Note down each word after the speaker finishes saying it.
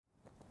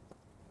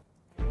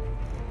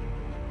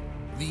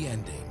The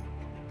ending.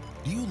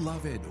 Do you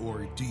love it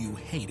or do you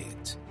hate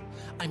it?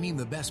 I mean,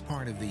 the best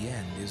part of the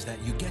end is that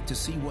you get to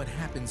see what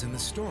happens in the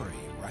story,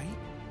 right?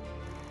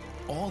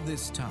 All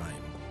this time,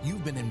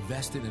 you've been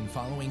invested in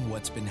following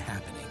what's been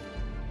happening.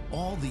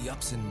 All the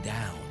ups and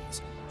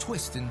downs,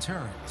 twists and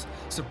turns,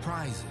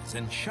 surprises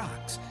and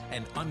shocks,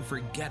 and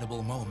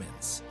unforgettable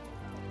moments.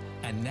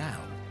 And now,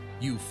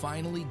 you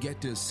finally get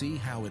to see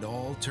how it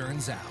all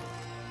turns out.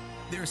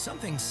 There's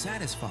something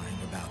satisfying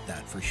about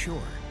that for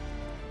sure.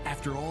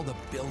 After all the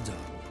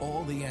build-up,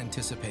 all the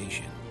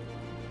anticipation.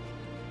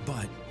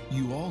 But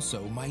you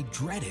also might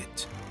dread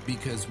it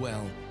because,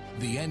 well,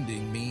 the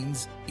ending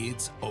means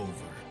it's over.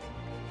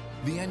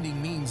 The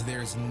ending means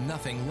there's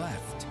nothing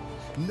left.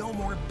 No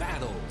more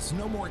battles,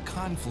 no more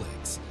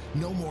conflicts,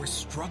 no more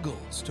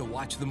struggles to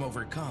watch them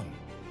overcome,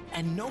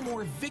 and no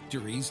more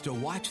victories to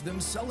watch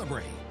them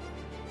celebrate.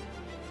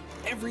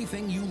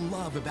 Everything you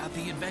love about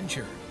the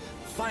adventure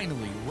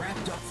finally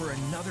wrapped up for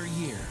another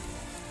year.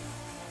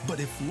 But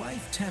if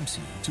life tempts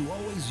you to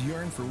always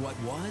yearn for what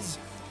was,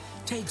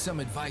 take some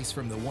advice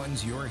from the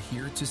ones you're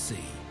here to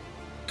see.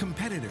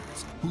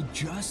 Competitors who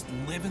just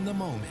live in the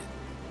moment,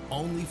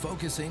 only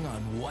focusing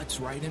on what's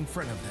right in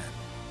front of them,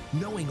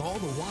 knowing all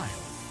the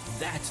while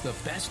that's the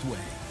best way,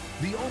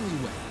 the only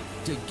way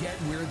to get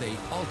where they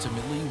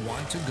ultimately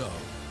want to go.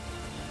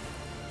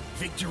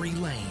 Victory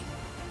Lane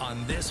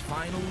on this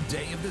final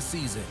day of the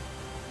season.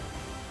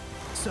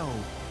 So,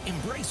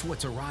 embrace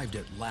what's arrived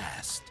at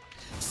last.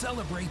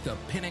 Celebrate the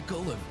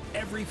pinnacle of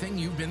everything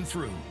you've been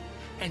through.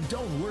 And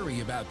don't worry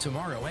about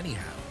tomorrow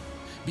anyhow.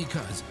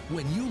 Because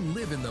when you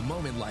live in the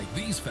moment like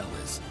these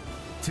fellas,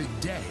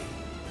 today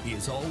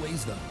is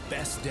always the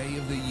best day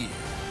of the year.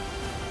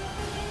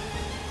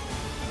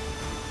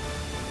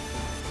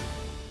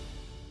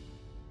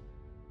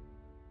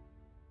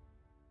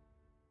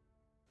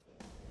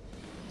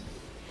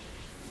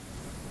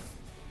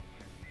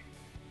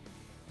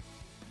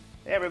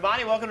 Hey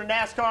everybody, welcome to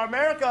NASCAR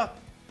America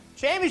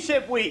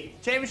Championship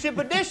Week, Championship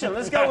Edition.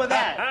 Let's go with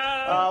that.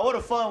 What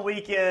a fun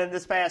weekend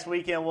this past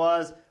weekend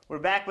was. We're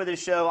back with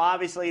this show.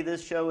 Obviously,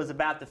 this show is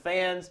about the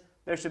fans.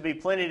 There should be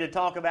plenty to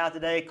talk about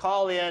today.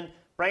 Call in,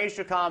 bring us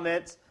your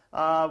comments.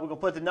 We're going to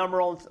put the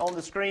number on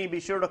the screen. Be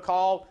sure to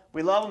call.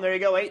 We love them. There you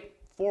go,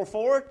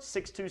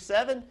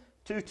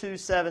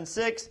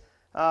 844-627-2276.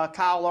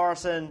 Kyle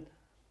Larson,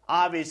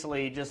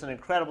 obviously just an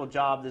incredible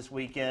job this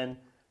weekend.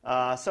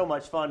 So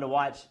much fun to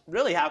watch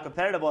really how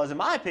competitive it was. In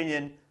my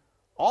opinion,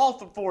 all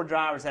four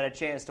drivers had a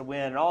chance to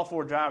win, and all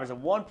four drivers at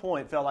one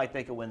point felt like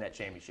they could win that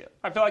championship.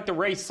 I feel like the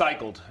race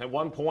cycled. At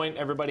one point,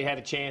 everybody had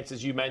a chance,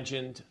 as you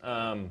mentioned.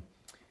 And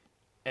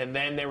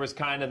then there was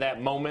kind of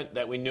that moment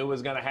that we knew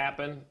was going to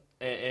happen,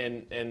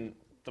 and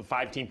the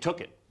 5 team took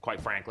it, quite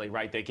frankly,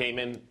 right? They came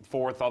in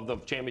fourth of the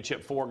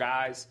championship, 4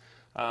 guys.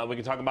 We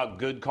can talk about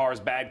good cars,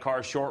 bad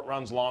cars, short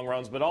runs, long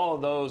runs, but all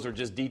of those are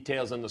just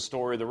details in the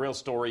story. The real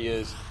story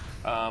is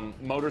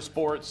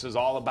motorsports is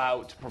all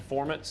about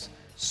performance.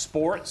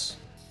 Sports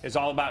is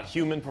all about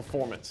human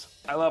performance.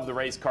 I love the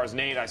race cars.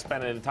 Nate, I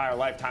spent an entire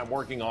lifetime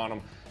working on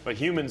them, but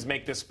humans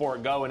make this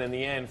sport go, and in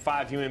the end,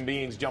 5 human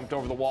beings jumped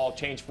over the wall,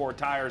 changed 4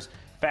 tires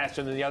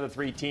faster than the other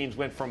 3 teams,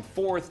 went from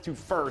 4th to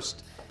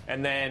 1st,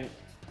 and then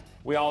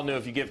we all knew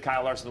if you give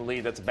Kyle Larson the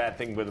lead, that's a bad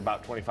thing with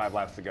about 25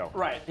 laps to go.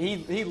 Right.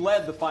 He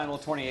led the final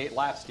 28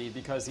 laps, Steve,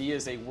 because he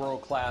is a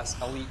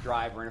world-class elite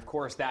driver. And, of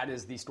course, that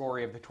is the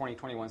story of the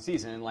 2021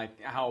 season, and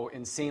like how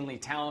insanely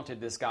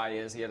talented this guy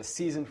is. He had a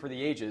season for the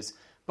ages.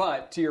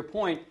 But, to your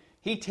point,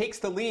 he takes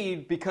the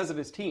lead because of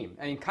his team.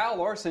 I mean, Kyle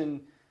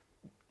Larson,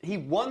 he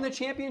won the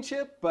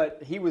championship,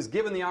 but he was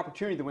given the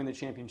opportunity to win the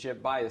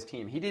championship by his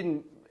team. He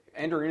didn't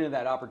enter into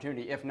that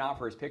opportunity if not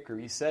for his pit crew.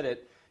 He said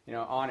it,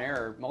 on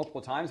air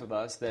multiple times with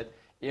us that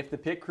if the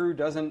pit crew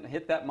doesn't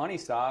hit that money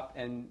stop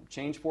and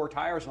change 4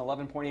 tires in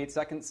 11.8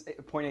 seconds,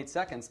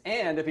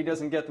 and if he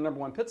doesn't get the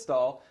 #1 pit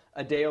stall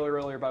a day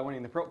earlier by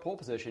winning the pole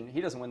position, he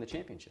doesn't win the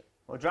championship.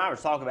 Well,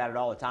 drivers talk about it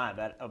all the time,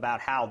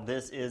 about how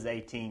this is a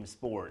team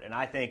sport. And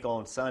I think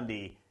on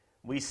Sunday,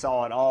 we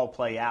saw it all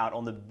play out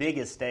on the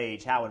biggest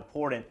stage, how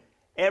important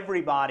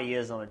everybody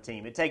is on a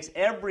team. It takes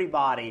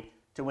everybody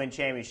to win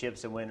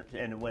championships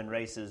and win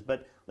races.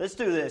 But let's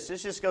do this.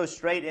 Let's just go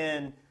straight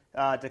in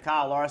to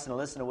Kyle Larson and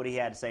listen to what he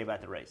had to say about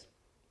the race.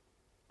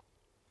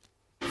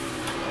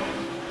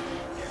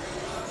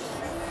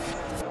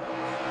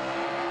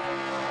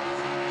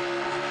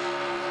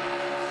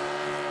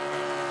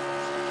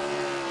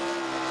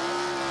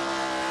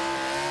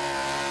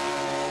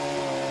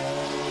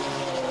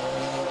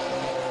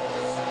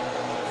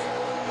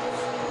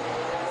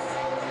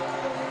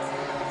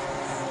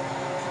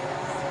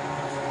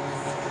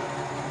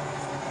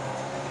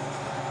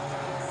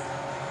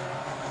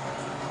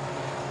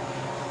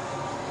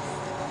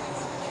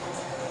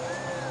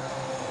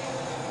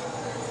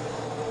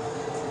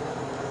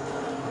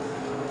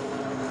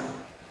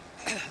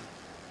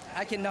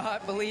 I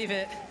cannot believe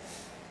it.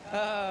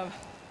 I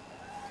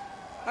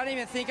didn't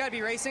even think I'd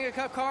be racing a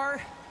Cup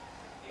car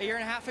a year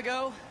and a half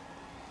ago.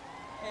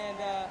 And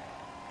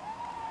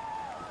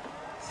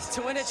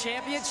to win a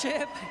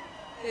championship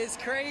is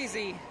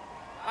crazy.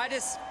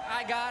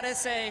 I gotta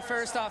say,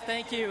 first off,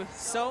 thank you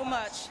so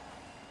much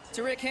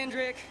to Rick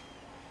Hendrick,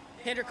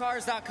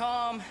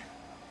 HendrickCars.com,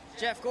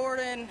 Jeff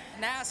Gordon,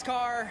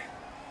 NASCAR,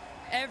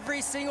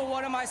 every single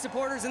one of my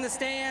supporters in the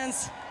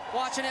stands,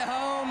 watching at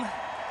home,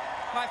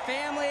 my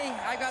family.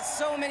 I got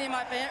so many of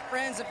my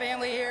friends and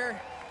family here,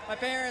 my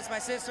parents, my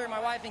sister, my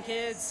wife and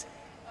kids.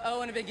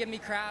 Owen had been giving me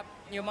crap,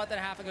 a month and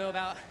a half ago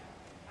about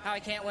how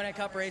I can't win a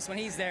cup race when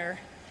he's there.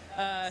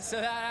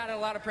 So that added a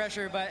lot of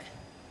pressure, but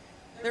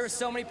there were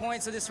so many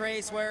points of this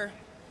race where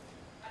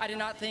I did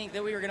not think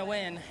that we were going to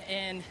win.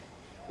 And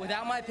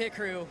without my pit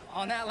crew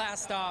on that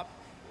last stop,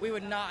 we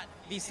would not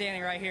be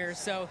standing right here.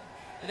 So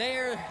they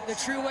are the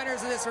true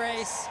winners of this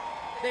race.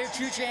 They're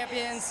true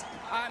champions.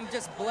 I'm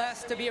just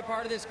blessed to be a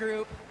part of this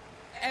group.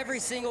 Every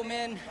single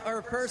man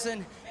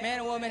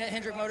and woman at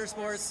Hendrick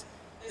Motorsports,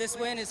 this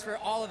win is for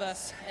all of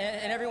us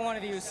and every one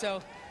of you.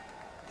 So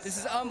this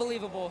is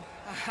unbelievable.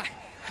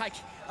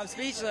 I'm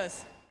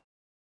speechless.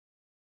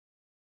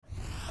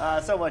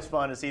 So much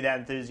fun to see that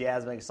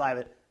enthusiasm and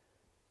excitement.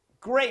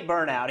 Great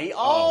burnout. He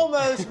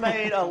almost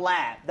made a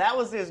lap. That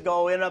was his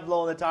goal. Ended up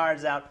blowing the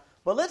tires out.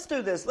 But let's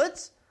do this.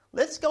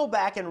 Let's go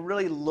back and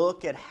really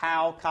look at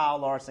how Kyle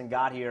Larson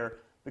got here,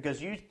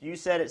 because you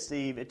said it,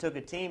 Steve. It took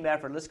a team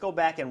effort. Let's go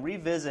back and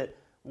revisit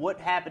what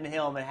happened to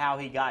him and how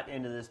he got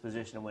into this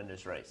position to win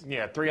this race.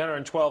 Yeah,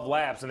 312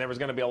 laps, and there was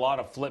going to be a lot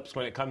of flips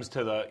when it comes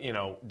to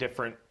the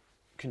different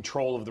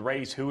control of the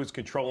race, who was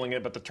controlling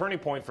it. But the turning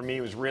point for me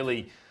was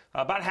really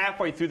about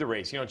halfway through the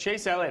race.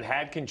 Chase Elliott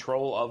had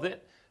control of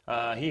it.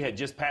 He had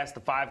just passed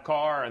the 5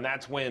 car, and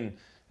that's when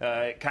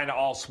it kind of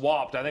all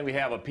swapped. I think we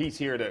have a piece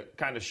here to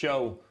kind of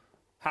show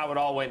how it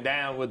all went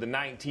down with the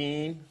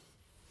 19.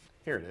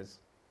 Here it is.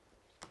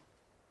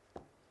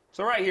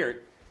 So right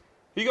here,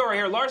 you go right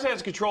here. Larson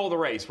has control of the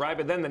race, right?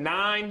 But then the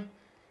 9,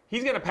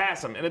 he's going to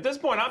pass him. And at this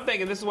point, I'm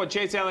thinking this is what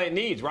Chase Elliott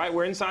needs, right?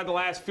 We're inside the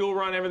last fuel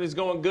run. Everything's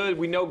going good.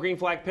 We know green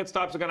flag pit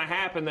stops are going to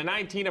happen. The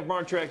 19 of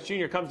Martin Truex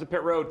Jr. comes to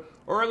pit road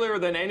earlier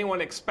than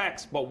anyone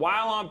expects. But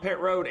while on pit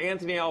road,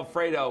 Anthony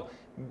Alfredo,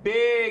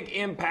 big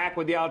impact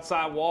with the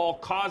outside wall,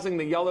 causing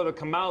the yellow to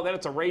come out. Then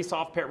it's a race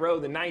off pit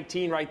road. The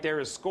 19 right there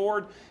is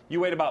scored. You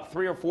wait about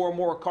 3 or 4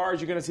 more cars,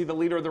 you're going to see the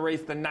leader of the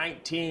race, the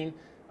 19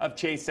 of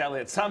Chase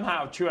Elliott.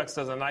 Somehow Truex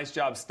does a nice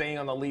job staying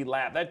on the lead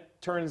lap.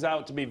 That turns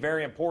out to be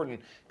very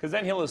important, because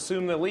then he'll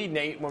assume the lead,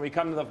 Nate, when we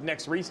come to the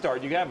next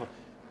restart. You have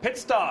pit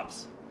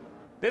stops.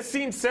 This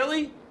seems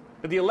silly,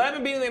 but the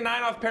 11 beating the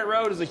 9 off pit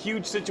road is a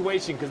huge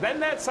situation, because then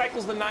that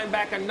cycles the 9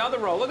 back another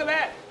row. Look at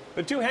that.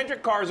 The 2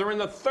 Hendrick cars are in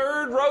the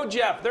 3rd row,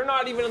 Jeff. They're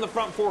not even in the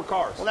front 4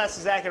 cars. Well, that's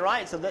exactly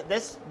right. So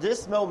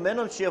this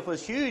momentum shift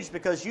was huge,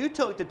 because you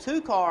took the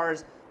 2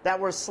 cars that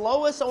were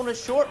slowest on a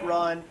short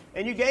run,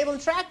 and you gave them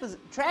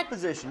track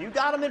position. You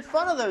got them in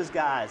front of those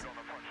guys.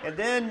 And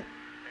then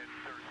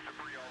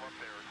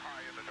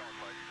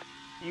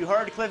you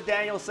heard Cliff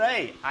Daniels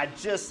say, I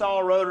just saw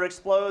a rotor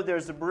explode.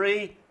 There's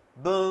debris.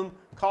 Boom.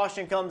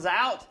 Caution comes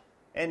out.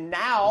 And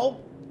now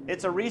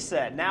it's a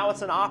reset. Now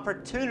it's an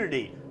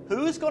opportunity.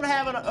 Who's going to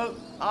have an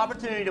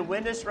opportunity to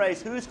win this race?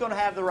 Who's going to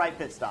have the right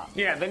pit stop?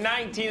 Yeah, the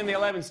 19 and the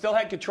 11 still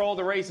had control of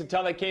the race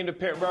until they came to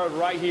pit road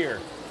right here.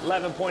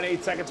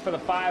 11.8 seconds for the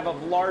 5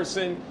 of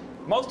Larson.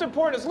 Most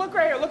important is, look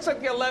right here. It looks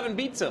like the 11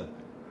 beats him.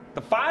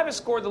 The 5 has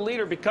scored the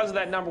leader because of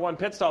that number 1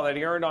 pit stall that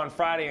he earned on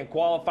Friday in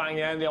qualifying.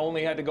 And they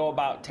only had to go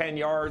about 10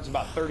 yards,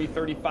 about 30,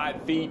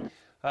 35 feet.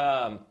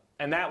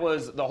 And that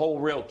was the whole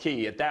real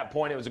key. At that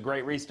point, it was a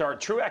great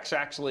restart. Truex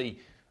actually...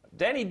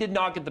 Denny did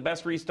not get the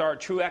best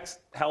restart. Truex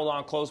held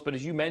on close, but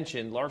as you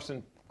mentioned,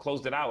 Larson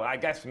closed it out. I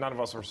guess none of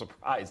us were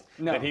surprised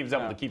that he was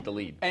able to keep the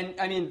lead.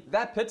 And,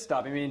 that pit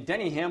stop,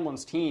 Denny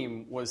Hamlin's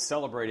team was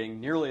celebrating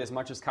nearly as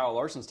much as Kyle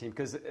Larson's team,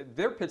 because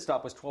their pit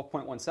stop was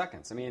 12.1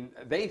 seconds.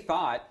 They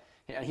thought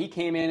he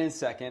came in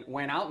second,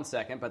 went out in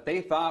second, but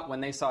they thought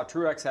when they saw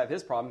Truex have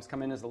his problems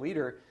come in as the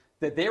leader,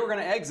 that they were going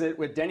to exit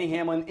with Denny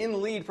Hamlin in the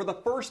lead for the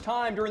first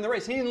time during the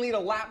race. He didn't lead a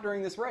lap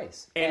during this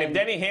race. And if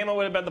Denny Hamlin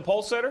would have been the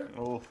pole sitter,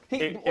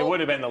 it would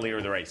have been the leader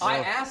of the race. I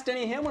asked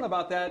Denny Hamlin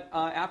about that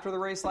after the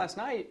race last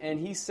night, and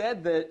he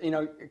said that,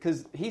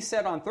 because he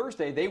said on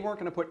Thursday they weren't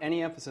going to put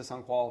any emphasis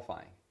on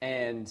qualifying.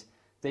 And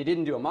they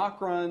didn't do a mock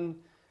run.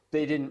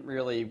 They didn't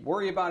really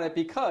worry about it,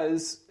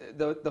 because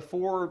the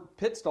 4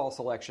 pit stall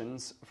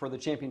selections for the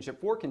Championship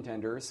 4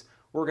 contenders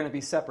were going to be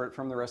separate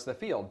from the rest of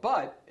the field.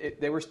 But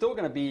they were still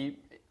going to be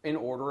in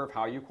order of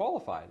how you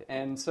qualified.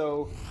 And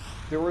so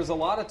there was a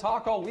lot of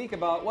talk all week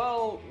about,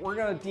 well, we're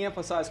going to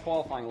de-emphasize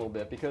qualifying a little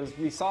bit, because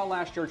we saw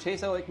last year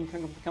Chase Elliott can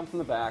come from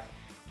the back.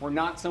 We're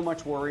not so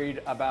much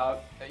worried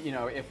about,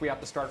 if we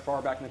have to start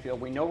far back in the field.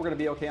 We know we're going to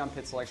be okay on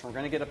pit selection. We're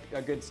going to get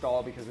a good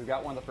stall because we've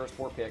got one of the first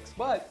 4 picks.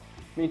 But,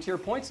 to your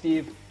point,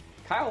 Steve,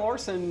 Kyle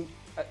Larson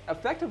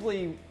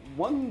effectively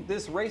won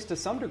this race to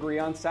some degree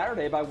on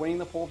Saturday by winning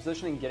the pole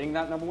position and getting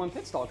that number 1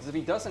 pit stall. Because if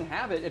he doesn't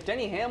have it, if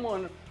Denny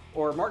Hamlin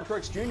or Martin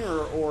Truex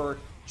Jr. or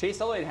Chase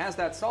Elliott has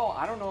that stall,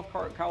 I don't know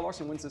if Kyle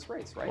Larson wins this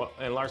race, right? Well,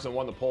 and Larson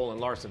won the pole in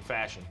Larson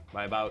fashion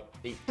by about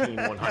 18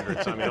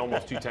 100ths.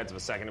 Almost 0.2 of a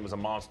second. It was a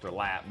monster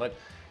lap. But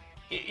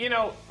You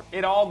know,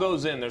 it all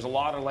goes in. There's a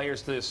lot of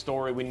layers to this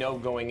story. We know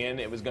going in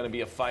it was going to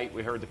be a fight.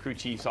 We heard the crew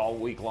chiefs all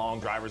week long,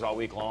 drivers all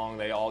week long.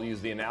 They all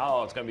use the analogy,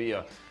 oh, it's going to be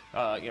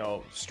a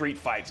street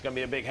fight. It's going to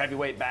be a big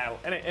heavyweight battle.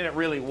 And it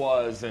really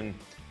was. And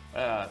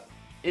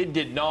it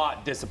did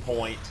not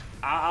disappoint.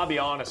 I'll be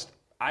honest.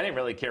 I didn't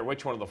really care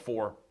which one of the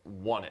four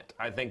won it.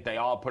 I think they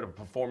all put a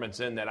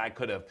performance in that I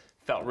could have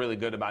felt really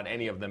good about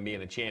any of them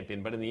being a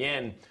champion. But in the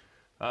end,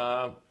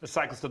 the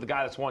cyclist of the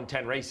guy that's won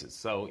 10 races.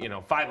 So,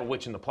 5 of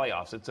which in the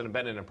playoffs. It's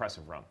been an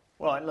impressive run.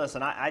 Well, and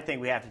listen, I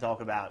think we have to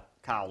talk about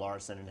Kyle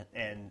Larson.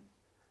 And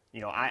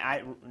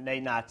Nate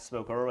and I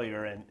spoke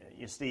earlier, and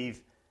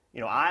Steve,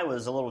 I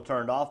was a little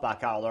turned off by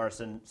Kyle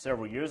Larson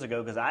several years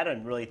ago because I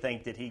didn't really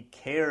think that he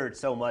cared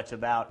so much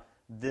about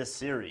this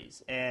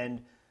series.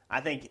 And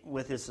I think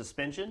with his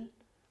suspension,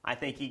 I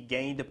think he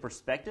gained a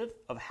perspective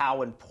of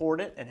how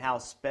important and how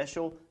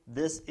special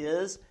this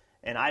is.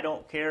 And I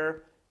don't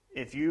care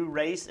if you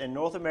race in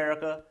North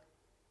America,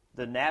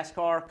 the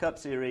NASCAR Cup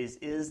Series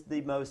is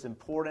the most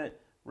important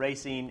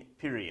racing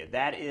period.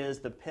 That is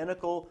the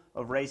pinnacle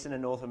of racing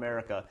in North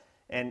America.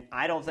 And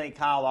I don't think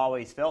Kyle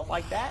always felt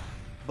like that.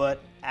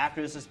 But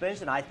after his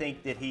suspension, I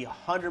think that he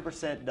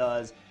 100%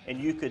 does. And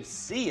you could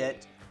see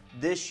it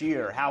this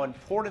year, how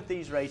important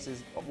these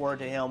races were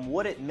to him,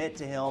 what it meant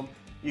to him.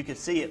 You could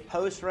see it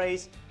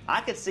post-race. I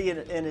could see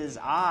it in his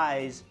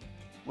eyes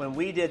when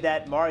we did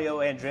that Mario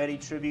Andretti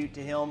tribute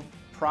to him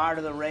prior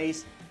to the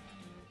race.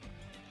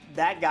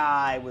 That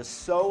guy was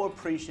so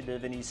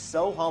appreciative and he's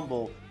so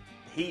humble.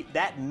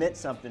 That meant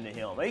something to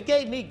him. It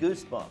gave me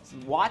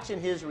goosebumps watching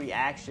his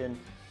reaction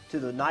to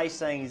the nice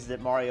things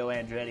that Mario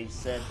Andretti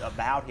said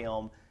about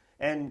him.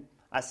 And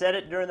I said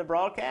it during the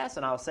broadcast,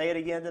 and I'll say it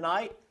again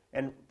tonight.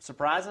 And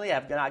surprisingly,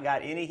 I've not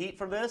got any heat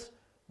from this,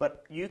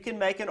 but you can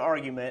make an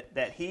argument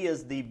that he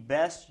is the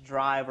best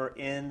driver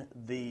in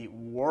the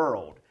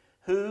world.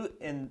 Who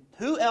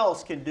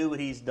else can do what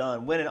he's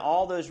done, winning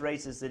all those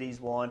races that he's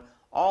won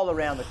all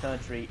around the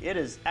country? It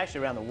is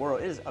actually around the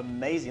world. It is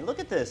amazing. Look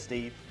at this,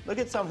 Steve. Look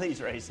at some of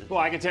these races. Well,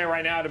 I can tell you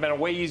right now, it would have been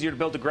way easier to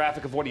build a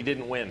graphic of what he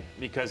didn't win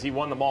because he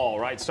won them all,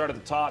 right? Start at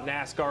the top,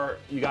 NASCAR,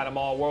 you got them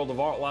all, World of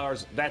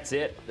Outlaws, that's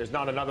it. There's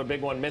not another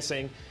big one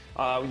missing.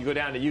 You go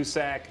down to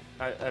USAC.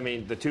 I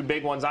mean, the 2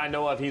 big ones I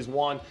know of, he's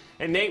won.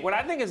 And Nate, what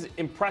I think is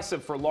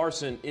impressive for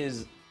Larson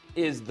is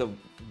the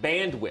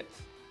bandwidth.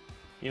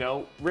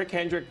 Rick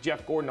Hendrick,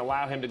 Jeff Gordon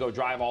allow him to go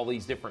drive all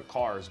these different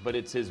cars, but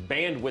it's his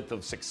bandwidth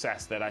of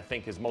success that I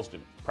think is most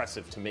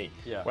impressive to me.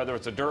 Yeah. Whether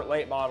it's a dirt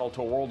late model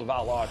to a World of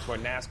Outlaw to a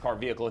NASCAR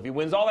vehicle. If he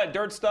wins all that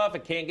dirt stuff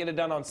and can't get it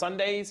done on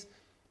Sundays,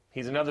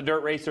 he's another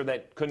dirt racer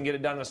that couldn't get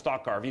it done in a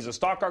stock car. If he's a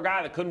stock car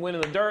guy that couldn't win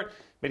in the dirt,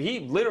 but he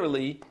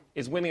literally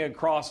is winning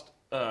across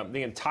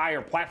the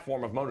entire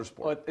platform of motorsport.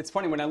 Well, it's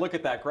funny, when I look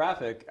at that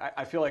graphic,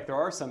 I feel like there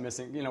are some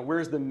missing.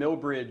 Where's the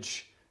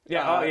Millbridge?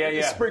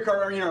 Sprint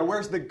car,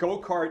 where's the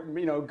go-kart,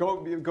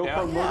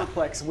 GoPro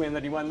Motorplex win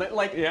that he won?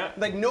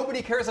 Like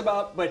nobody cares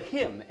about but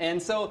him.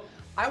 And so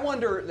I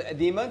wonder,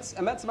 the immense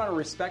amount of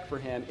respect for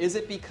him, is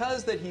it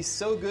because that he's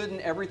so good in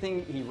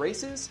everything he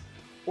races?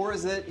 Or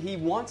is it he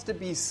wants to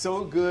be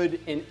so good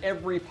in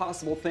every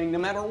possible thing, no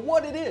matter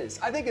what it is?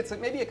 I think it's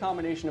maybe a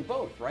combination of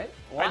both, right?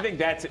 I think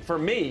that's it. For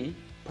me,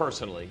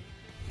 personally,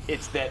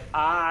 it's that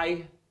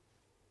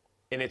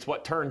and it's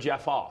what turned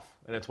Jeff off,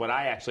 and it's what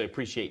I actually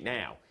appreciate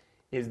now,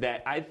 is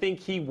that I think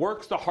he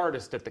works the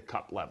hardest at the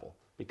Cup level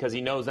because he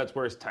knows that's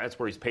where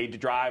he's paid to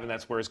drive and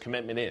that's where his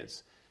commitment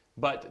is.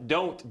 But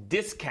don't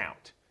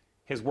discount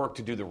his work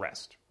to do the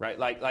rest, right?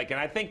 And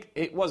I think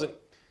it wasn't,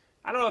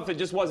 I don't know if it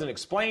just wasn't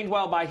explained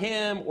well by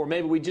him, or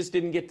maybe we just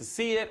didn't get to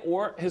see it,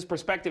 or his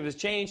perspective has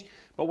changed.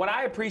 But what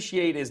I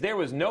appreciate is there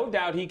was no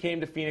doubt he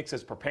came to Phoenix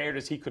as prepared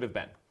as he could have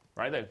been,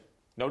 right? There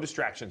no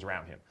distractions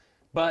around him.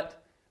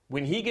 But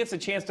when he gets a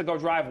chance to go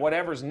drive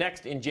whatever's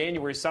next in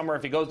January, summer,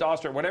 if he goes to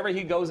Austria, whatever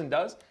he goes and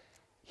does,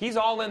 he's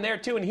all in there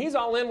too, and he's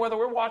all in whether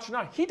we're watching or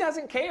not. He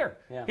doesn't care.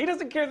 Yeah. He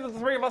doesn't care that the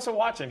 3 of us are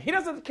watching. He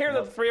doesn't care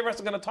that the 3 of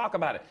us are going to talk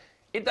about it.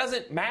 It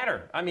doesn't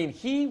matter. I mean,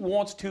 he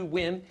wants to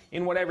win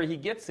in whatever he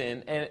gets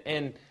in,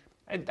 and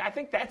I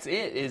think that's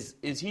it, is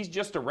he's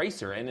just a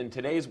racer. And in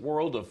today's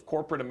world of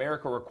corporate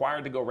America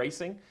required to go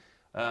racing,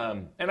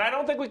 and I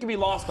don't think we can be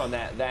lost on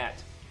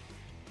that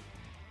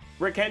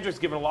Rick Hendrick's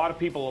given a lot of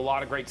people a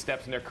lot of great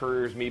steps in their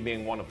careers, me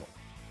being one of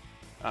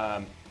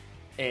them.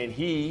 And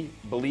he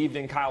believed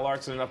in Kyle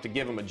Larson enough to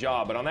give him a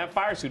job. But on that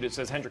fire suit, it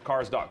says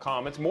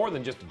HendrickCars.com. It's more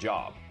than just a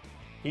job.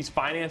 He's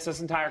financed this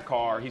entire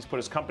car. He's put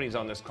his companies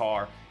on this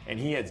car. And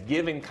he has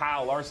given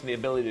Kyle Larson the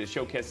ability to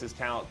showcase his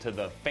talent to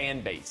the fan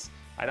base.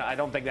 I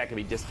don't think that can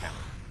be discounted.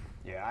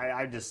 Yeah,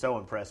 I'm just so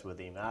impressed with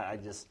him. I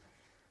just,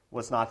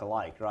 what's not to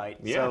like, right?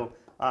 Yeah.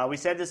 So we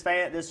said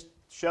this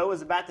show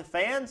is about the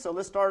fans, so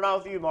let's start it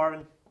off with you,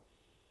 Marvin.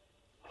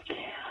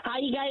 How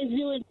you guys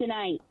doing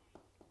tonight?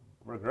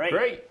 We're great.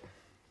 Great.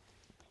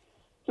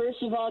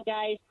 First of all,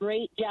 guys,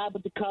 great job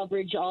with the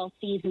coverage all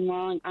season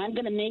long. I'm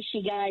going to miss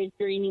you guys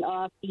during the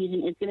off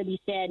season. It's going to be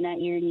sad not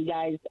hearing you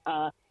guys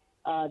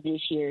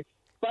this year.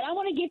 But I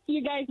want to get to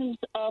your guys'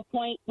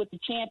 point with the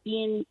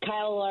champion,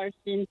 Kyle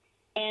Larson.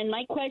 And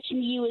my question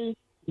to you is,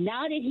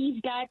 now that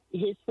he's got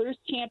his first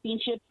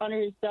championship under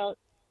his belt,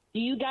 do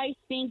you guys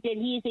think that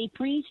he is a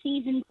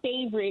preseason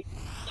favorite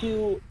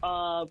to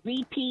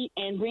repeat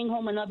and bring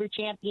home another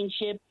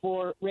championship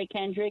for Rick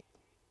Hendrick?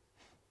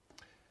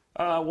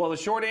 Well, the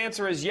short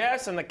answer is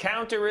yes, and the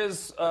counter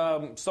is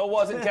so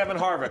wasn't Kevin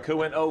Harvick, who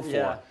went 0-4.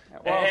 Yeah.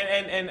 Well,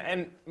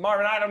 and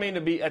Marvin, I don't mean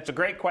to be – that's a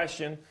great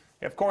question.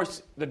 Of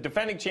course, the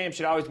defending champ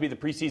should always be the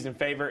preseason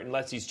favorite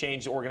unless he's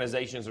changed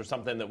organizations or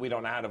something that we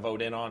don't know how to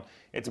vote in on.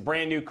 It's a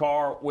brand-new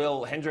car.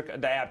 Will Hendrick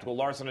adapt? Will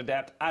Larson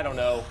adapt? I don't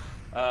know.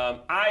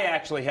 I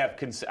actually have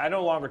I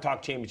no longer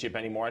talk championship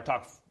anymore. I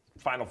talk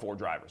Final Four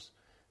drivers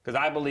because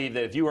I believe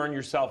that if you earn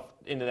yourself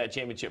into that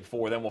championship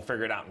 4, then we'll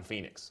figure it out in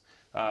Phoenix.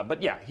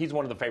 But, yeah, he's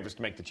one of the favorites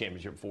to make the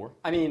championship 4.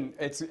 I mean,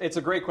 it's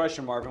a great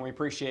question, Marvin. We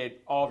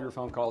appreciate all of your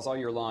phone calls all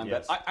year long.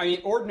 Yes. But, I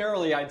mean,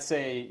 ordinarily I'd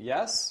say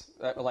yes,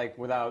 like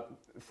without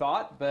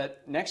thought.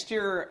 But next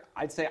year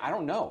I'd say I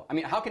don't know. I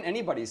mean, how can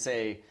anybody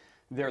say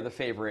they're the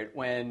favorite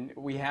when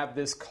we have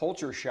this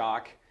culture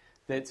shock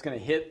that's going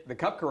to hit the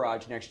Cup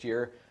Garage next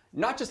year?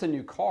 Not just a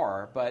new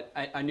car, but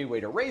a new way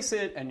to race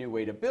it, a new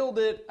way to build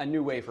it, a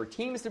new way for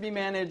teams to be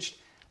managed.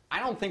 I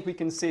don't think we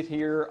can sit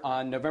here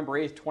on November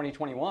 8th,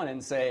 2021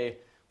 and say,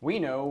 we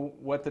know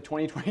what the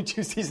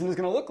 2022 season is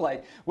going to look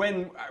like,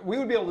 when we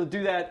would be able to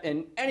do that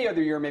in any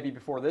other year, maybe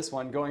before this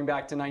one, going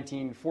back to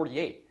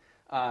 1948.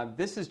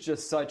 This is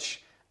just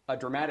such a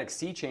dramatic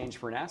sea change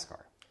for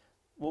NASCAR.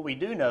 What we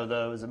do know,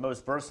 though, is the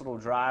most versatile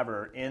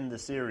driver in the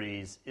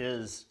series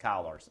is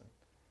Kyle Larson.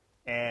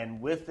 And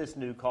with this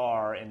new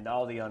car and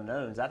all the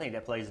unknowns, I think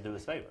that plays into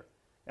his favor.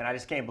 And I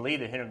just can't believe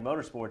that Hendrick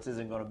Motorsports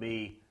isn't going to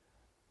be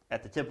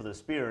at the tip of the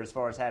spear as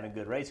far as having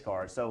good race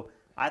cars. So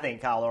I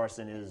think Kyle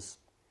Larson is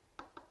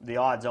the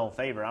odds-on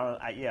favorite.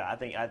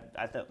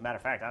 Matter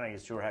of fact, I think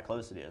it's sure how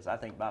close it is. I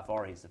think by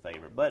far he's the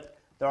favorite. But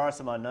there are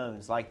some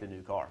unknowns like the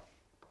new car.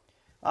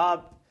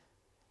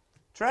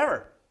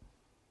 Trevor,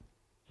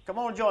 come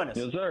on, join us.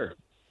 Yes, sir.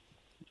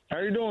 How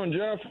you doing,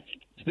 Jeff?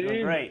 Steve?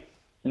 Doing great.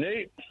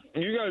 Nate?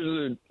 You guys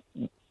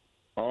are,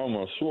 I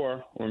almost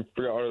swore when I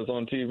forgot I was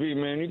on TV.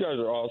 Man, you guys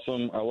are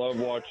awesome. I love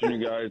watching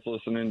you guys,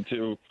 listening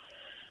to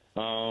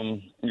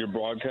your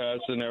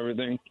broadcasts and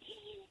everything.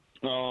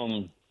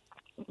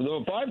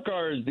 The 5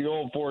 car is the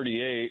old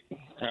 48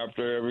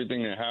 after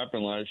everything that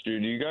happened last year.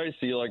 Do you guys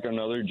see like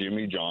another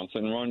Jimmy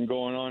Johnson run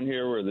going on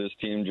here where this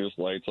team just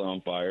lights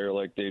on fire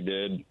like they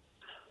did,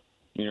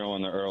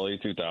 in the early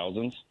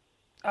 2000s?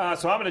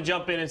 So I'm going to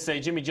jump in and say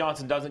Jimmy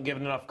Johnson doesn't give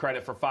enough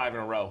credit for 5 in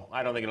a row.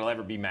 I don't think it'll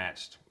ever be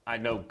matched. I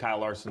know Kyle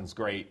Larson's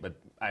great, but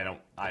I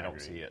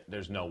don't see it.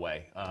 There's no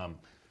way.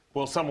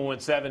 Will someone win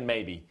 7?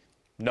 Maybe.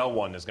 No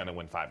one is going to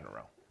win 5 in a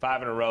row.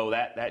 5 in a row,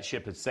 that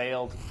ship has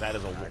sailed. That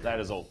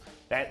is old.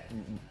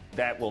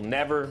 That will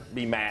never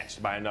be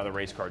matched by another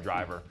race car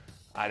driver.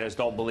 I just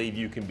don't believe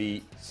you can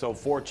be so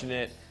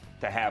fortunate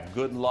to have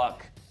good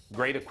luck,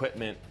 great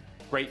equipment,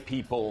 great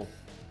people,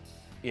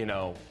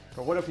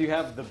 But what if you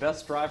have the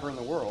best driver in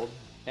the world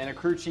and a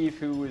crew chief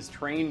who was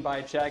trained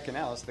by Chad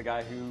Canales, the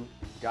guy who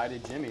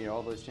guided Jimmy to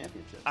all those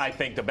championships? I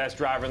think the best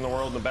driver in the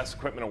world and the best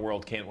equipment in the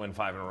world can't win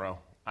 5 in a row.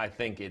 I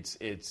think it's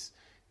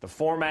the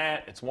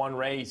format, it's one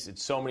race,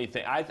 it's so many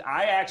things.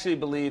 I actually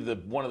believe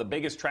that one of the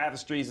biggest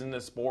travesties in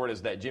this sport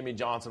is that Jimmy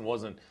Johnson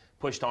wasn't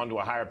pushed onto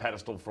a higher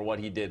pedestal for what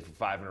he did for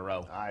 5 in a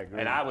row. I agree.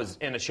 And I was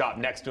in the shop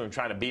next to him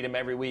trying to beat him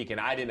every week,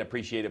 and I didn't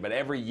appreciate it. But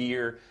every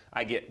year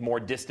I get more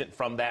distant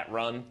from that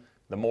run,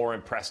 the more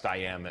impressed I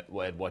am at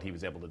what he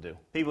was able to do.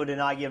 People did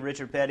not give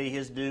Richard Petty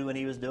his due when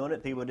he was doing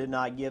it. People did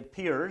not give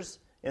peers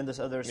in this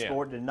other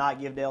sport, did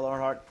not give Dale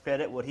Earnhardt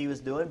credit what he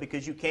was doing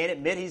because you can't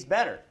admit he's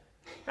better.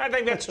 I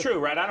think that's true,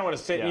 right? I don't want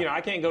to say,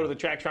 I can't go to the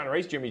track trying to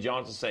race Jimmy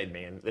Johnson and say,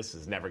 man, this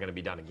is never going to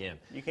be done again.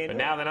 You can't. But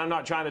now that I'm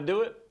not trying to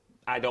do it,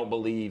 I don't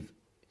believe.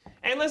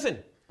 And listen,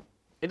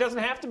 it doesn't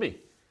have to be.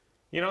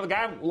 The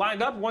guy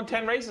lined up, won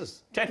 10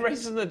 races. 10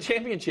 races in the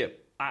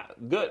championship.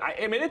 Good.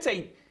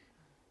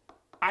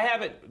 I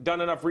haven't done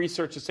enough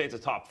research to say it's a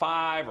top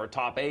 5 or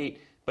top 8,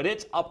 but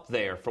it's up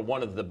there for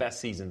one of the best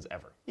seasons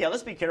ever. Yeah,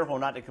 let's be careful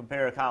not to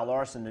compare Kyle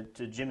Larson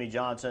to Jimmy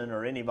Johnson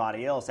or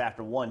anybody else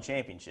after one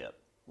championship.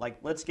 Like,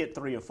 let's get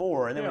 3 or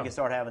 4, and then we can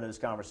start having those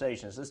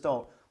conversations. Let's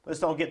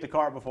don't get the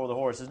cart before the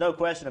horse. There's no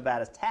question about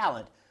his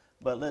talent,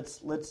 but let's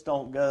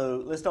don't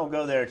go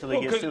there until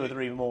he gets 2 or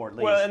 3 more at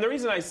least. Well, and the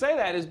reason I say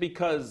that is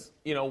because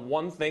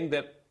one thing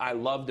that I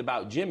loved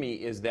about Jimmy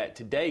is that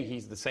today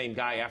he's the same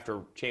guy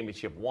after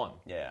championship 1.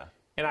 Yeah.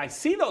 And I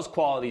see those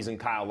qualities in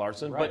Kyle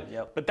Larson, Right,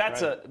 but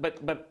that's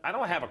but I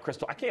don't have a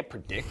crystal. I can't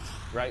predict,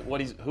 right?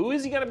 Who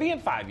is he going to be in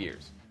 5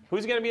 years?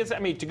 Who's he going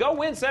to be to go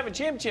win 7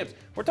 championships,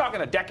 we're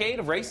talking a decade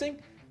of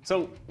racing.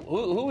 So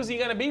who is he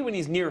going to be when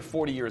he's near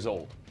 40 years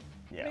old?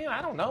 Yeah.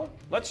 I don't know.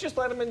 Let's just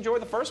let him enjoy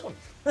the first one.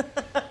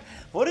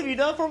 What have you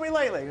done for me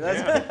lately?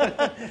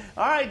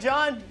 All right,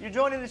 John, you're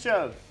joining the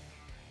show.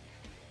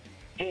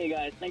 Hey,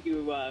 guys. Thank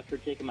you for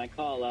taking my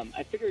call.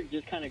 I figured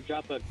just kind of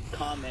drop a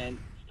comment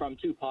from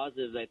 2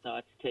 positives I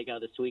thought to take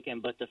out this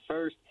weekend. But the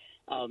first,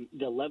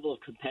 the level of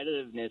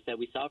competitiveness that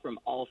we saw from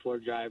all 4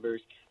 drivers.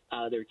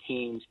 their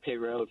team's pit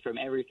road, from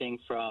everything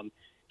from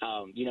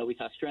we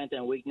saw strength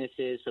and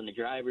weaknesses from the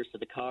drivers to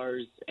the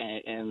cars,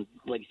 and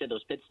like you said,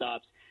 those pit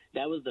stops.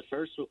 That was the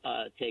first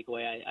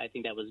takeaway. I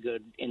think that was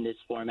good in this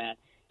format.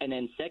 And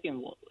then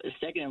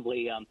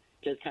secondly,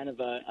 just kind of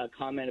a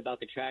comment about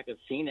the track of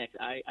Phoenix.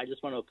 I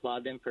just want to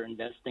applaud them for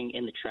investing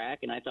in the track,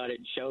 and I thought it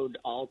showed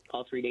all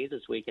 3 days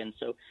this weekend.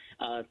 So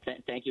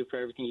thank you for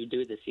everything you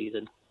do this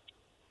season.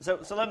 So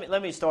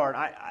let me start.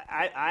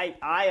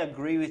 I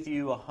agree with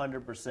you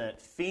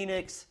 100%.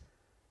 Phoenix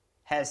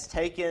has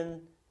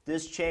taken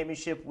this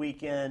championship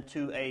weekend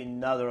to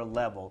another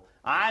level.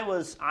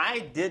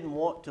 I didn't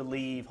want to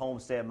leave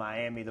Homestead,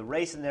 Miami. The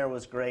racing there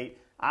was great.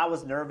 I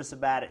was nervous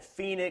about it.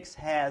 Phoenix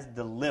has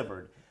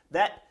delivered.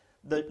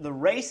 The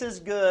race is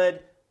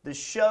good. The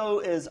show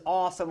is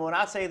awesome. When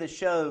I say the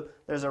show,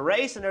 there's a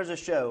race and there's a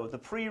show. The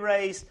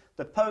pre-race,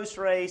 the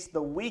post-race,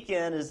 the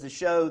weekend is the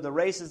show. The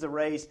race is the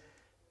race.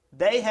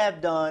 They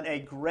have done a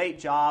great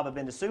job. I've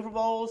been to Super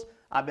Bowls.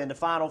 I've been to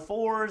Final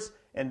Fours.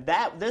 And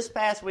this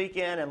past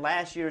weekend and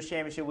last year's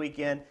championship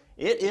weekend,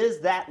 it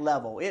is that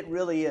level. It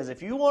really is.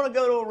 If you want to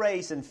go to a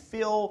race and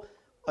feel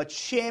a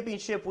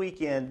championship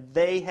weekend,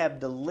 they have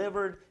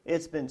delivered.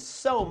 It's been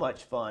so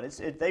much fun.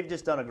 They've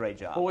just done a great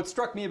job. Well, what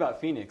struck me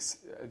about Phoenix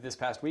this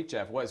past week,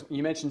 Jeff, was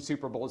you mentioned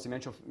Super Bowls, you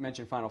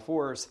mentioned Final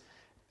Fours.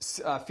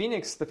 The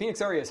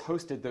Phoenix area has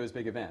hosted those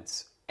big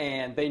events,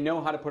 and they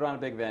know how to put on a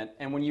big event.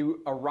 And when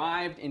you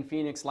arrived in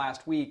Phoenix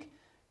last week,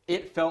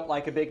 it felt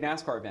like a big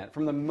NASCAR event.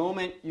 From the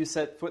moment you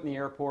set foot in the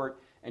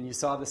airport and you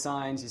saw the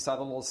signs, you saw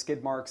the little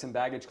skid marks and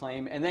baggage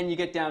claim, and then you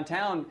get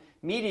downtown,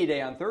 Media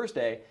Day on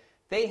Thursday,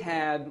 they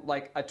had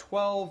like a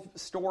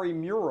 12-story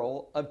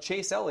mural of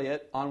Chase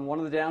Elliott on one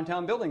of the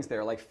downtown buildings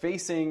there, like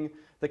facing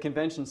the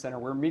convention center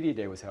where Media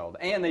Day was held.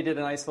 And they did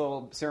a nice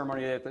little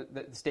ceremony at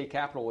the state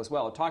capitol as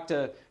well. I talked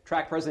to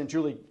track president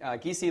Julie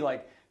Giese,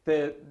 like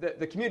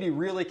the community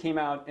really came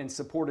out and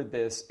supported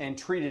this and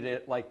treated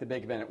it like the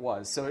big event it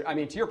was. So, I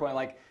mean, to your point,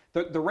 like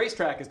the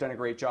racetrack has done a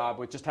great job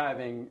with just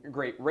having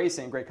great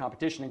racing, great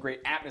competition, and great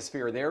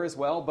atmosphere there as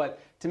well. But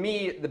to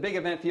me, the big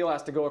event feel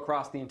has to go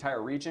across the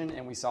entire region,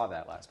 and we saw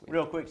that last week.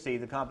 Real quick, Steve,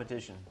 the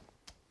competition.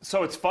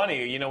 So it's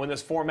funny, when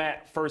this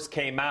format first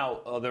came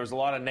out, there was a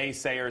lot of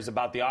naysayers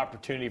about the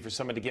opportunity for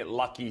someone to get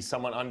lucky,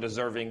 someone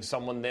undeserving,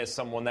 someone this,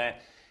 someone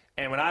that.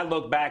 And when I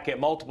look back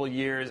at multiple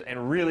years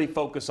and really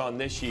focus on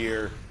this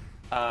year,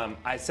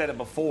 I said it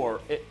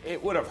before,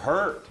 it would have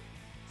hurt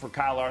for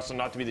Kyle Larson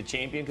not to be the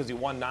champion because he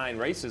won 9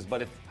 races.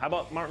 But how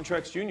about Martin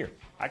Truex Jr.?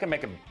 I can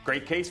make a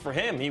great case for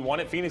him. He won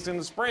at Phoenix in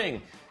the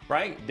spring,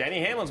 right? Denny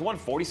Hamlin's won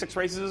 46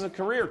 races as a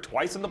career,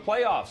 twice in the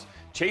playoffs.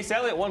 Chase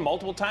Elliott won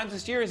multiple times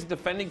this year. He's a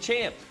defending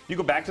champ. You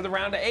go back to the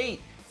round of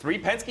 8. 3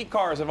 Penske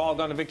cars have all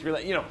gone to victory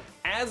lane.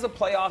 As the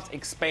playoffs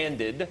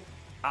expanded,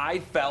 I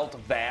felt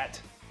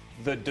that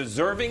the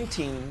deserving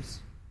teams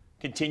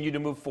continue to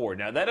move forward.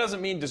 Now, that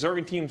doesn't mean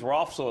deserving teams were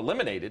also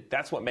eliminated.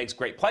 That's what makes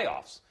great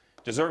playoffs.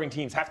 Deserving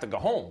teams have to go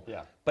home.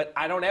 Yeah. But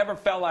I don't ever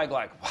felt like,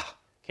 wow,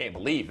 can't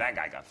believe that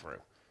guy got through.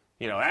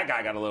 That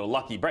guy got a little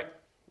lucky break.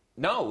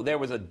 No, there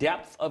was a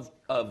depth of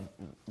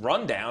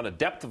rundown, a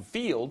depth of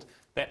field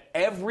that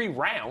every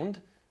round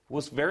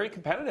was very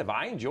competitive.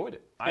 I enjoyed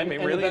it. And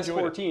really the best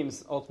enjoyed 4 it.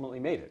 teams ultimately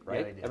made it, right?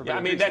 Yeah,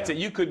 they did. Yeah, that's it.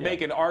 You could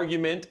make an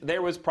argument.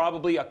 There was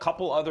probably a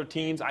couple other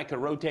teams I could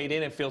rotate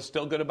in and feel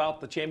still good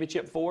about the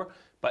championship 4,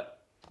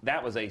 but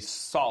that was a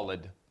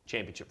solid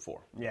championship 4.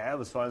 Yeah, it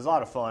was fun. It was a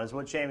lot of fun. It's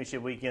what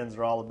championship weekends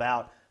are all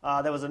about.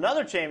 There was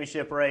another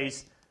championship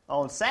race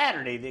on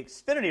Saturday. The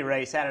Xfinity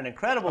race had an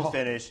incredible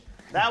finish.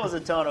 That was a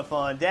ton of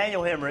fun.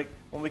 Daniel Hemrick,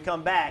 when we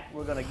come back,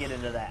 we're going to get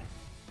into that.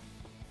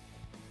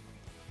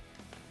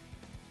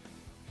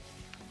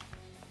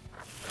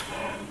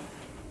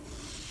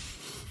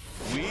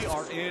 We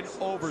are in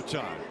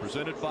overtime,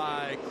 presented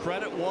by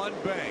Credit One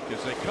Bank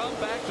as they come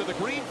back to the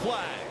green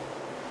flag.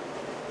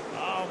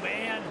 Oh,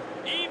 man.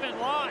 Even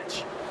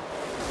launch.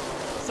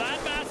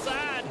 Side by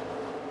side.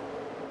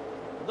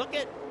 Look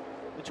at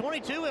the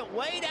 22 went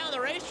way down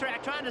the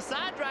racetrack trying to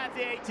side drive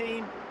the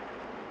 18.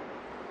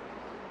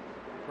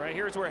 Right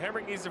here's where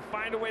Hemrick needs to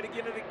find a way to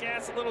get to the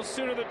gas a little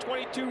sooner. The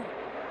 22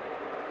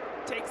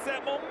 takes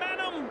that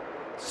momentum.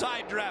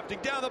 Side drafting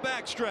down the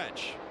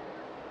backstretch.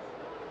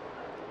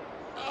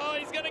 Oh,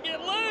 he's going to get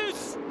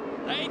loose.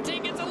 The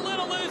 18 gets a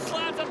little loose,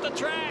 slides up the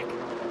track.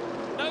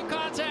 No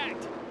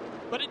contact.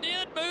 But it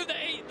did move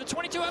the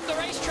 22 up the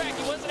racetrack.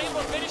 He wasn't able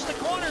to finish the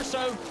corner,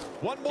 so...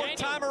 One more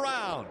time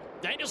around.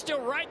 Daniel's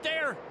still right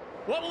there.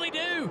 What will he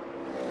do?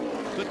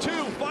 The 2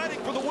 fighting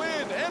for the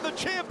win and the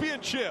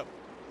championship.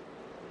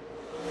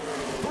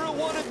 Through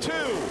 1 and 2.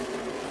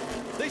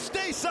 They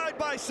stay side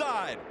by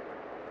side.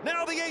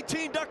 Now the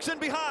 18 ducks in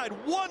behind.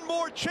 One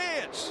more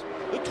chance.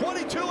 The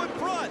 22 in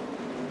front.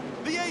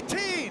 The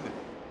 18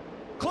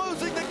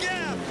 closing the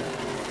gap.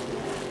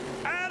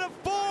 Out of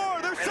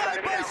 4. They're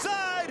side by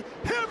side.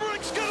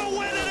 Hemrick's going to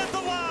win it at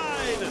the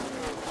line.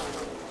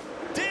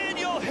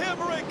 Daniel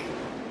Hemrick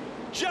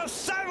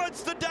just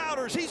silenced the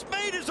doubters. He's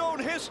made his own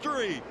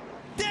history.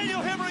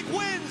 Daniel Hemrick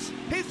wins.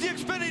 He's the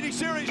Xfinity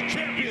Series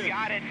champion. You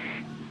got it.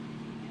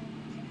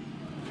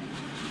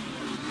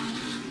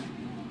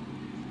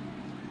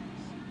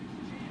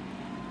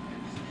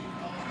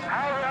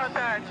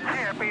 four-time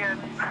champion.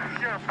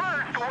 Your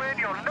first win.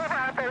 You'll never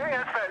have to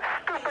answer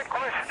that stupid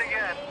question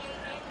again.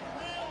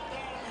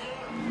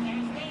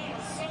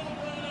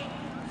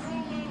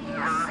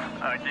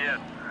 Never again.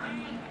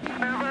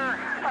 Never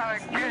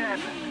again.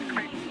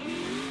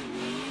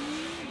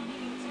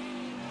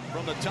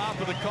 From the top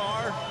of the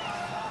car,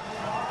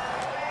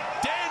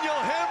 Daniel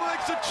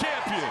Hemric's a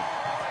champion.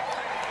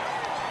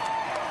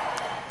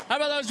 How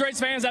about those race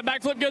fans? That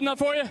backflip good enough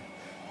for you?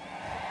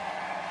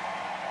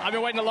 I've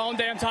been waiting a long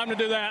damn time to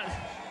do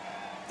that.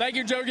 Thank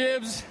you, Joe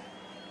Gibbs,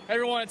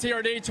 everyone at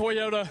TRD,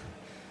 Toyota,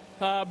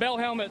 Bell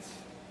Helmets,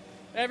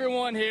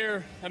 everyone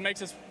here that makes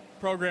this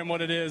program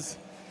what it is.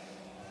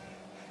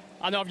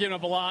 I know I've given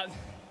up a lot.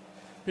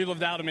 People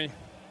have doubted me.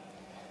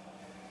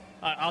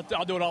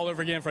 I'll do it all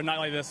over again for a night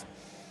like this.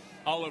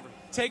 All over.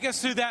 Take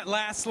us through that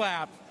last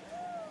lap.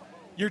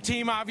 Your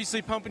team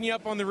obviously pumping you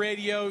up on the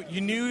radio.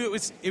 You knew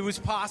it was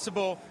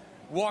possible.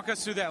 Walk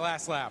us through that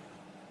last lap.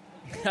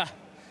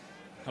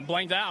 I'm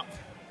blanked out.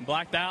 I'm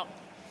blacked out.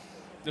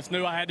 Just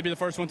knew I had to be the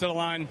first one to the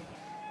line.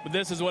 But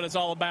this is what it's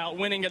all about,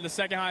 winning at the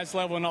second highest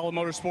level in all of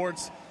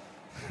motorsports.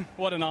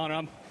 What an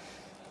honor.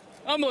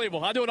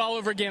 Unbelievable. I'll do it all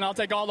over again. I'll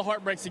take all the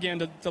heartbreaks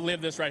again to live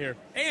this right here.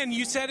 And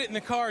you said it in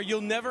the car. You'll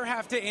never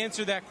have to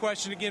answer that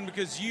question again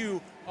because you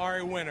are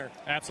a winner.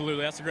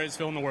 Absolutely. That's the greatest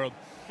feeling in the world.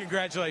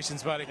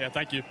 Congratulations, buddy. Yeah,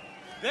 thank you.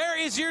 There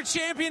is your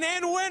champion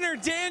and winner,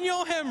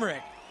 Daniel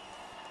Hemric.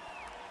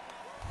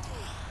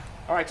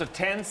 All right, so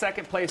 10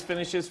 second-place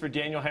finishes for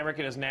Daniel Hemric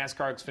in his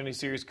NASCAR Xfinity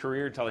Series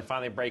career until he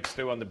finally breaks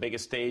through on the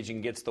biggest stage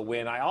and gets the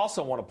win. I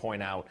also want to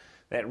point out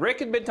that Rick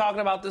had been talking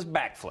about this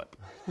backflip.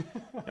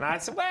 And I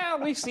said, well,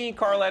 we've seen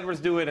Carl Edwards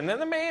do it. And then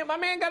my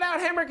man got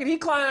out, Hemric, and he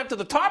climbed up to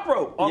the top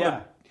rope.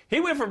 He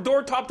went from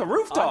door top to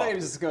rooftop. I thought he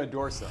was just going to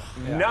dorsal.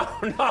 Yeah.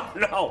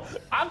 No.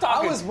 I'm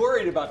talking. I was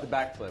worried about the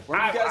backflip. Were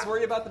you guys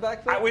worried about the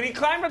backflip? When he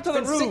climbed up to the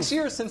roof. It's been 6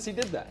 years since he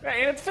did that.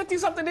 And it's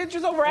 50-something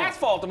inches over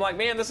asphalt. I'm like,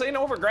 man, this ain't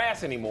over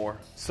grass anymore.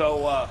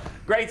 So,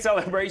 great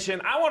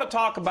celebration. I want to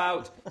talk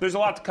about, there's a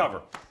lot to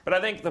cover. But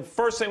I think the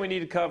first thing we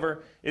need to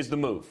cover is the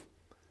move.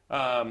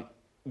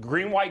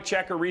 Green-white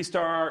checker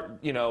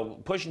restart,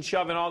 push and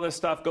shove and all this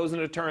stuff, goes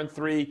into turn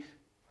 3.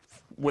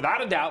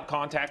 Without a doubt,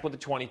 contact with the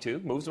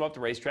 22, moves him up the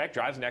racetrack,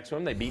 drives next to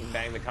him, they beat and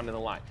bang, they come in the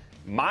line.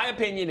 My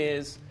opinion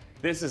is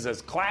this is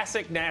as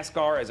classic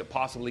NASCAR as it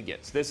possibly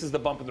gets. This is the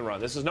bump in the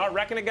run. This is not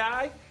wrecking a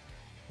guy.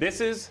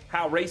 This is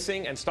how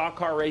racing and stock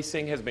car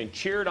racing has been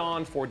cheered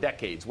on for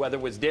decades, whether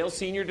it was Dale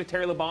Sr. to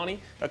Terry Labonte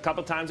a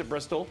couple times at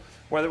Bristol,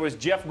 whether it was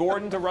Jeff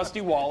Gordon to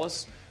Rusty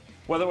Wallace,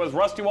 whether it was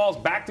Rusty Wallace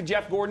back to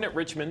Jeff Gordon at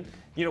Richmond.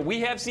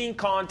 We have seen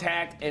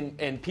contact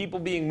and people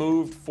being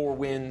moved for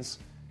wins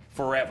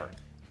forever.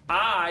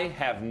 I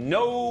have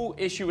no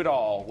issue at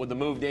all with the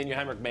move Daniel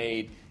Hemric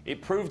made. It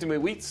proved to me,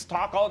 we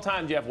talk all the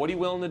time, Jeff, what are you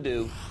willing to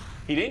do?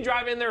 He didn't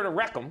drive in there to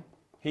wreck him.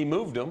 He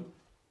moved him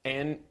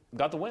and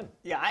got the win.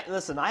 Yeah, I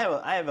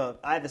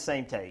have the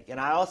same take. And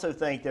I also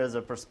think there's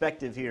a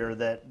perspective here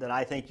that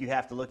I think you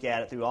have to look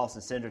at it through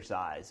Austin Cindric's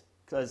eyes.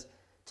 Because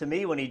to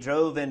me, when he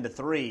drove into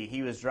 3,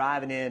 he was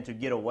driving in to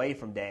get away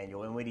from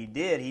Daniel. And when he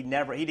did, he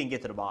didn't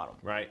get to the bottom.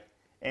 Right.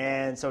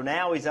 And so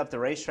now he's up the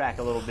racetrack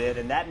a little bit,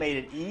 and that made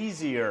it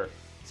easier.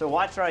 So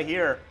watch right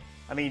here.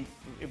 I mean,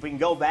 if we can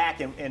go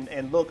back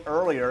and look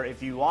earlier,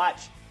 if you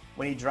watch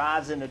when he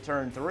drives into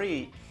turn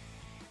 3,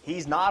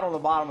 he's not on the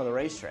bottom of the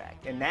racetrack.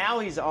 And now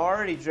he's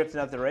already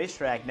drifting up the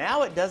racetrack.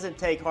 Now it doesn't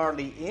take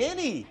hardly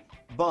any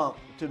bump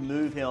to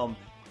move him.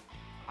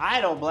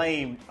 I don't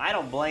blame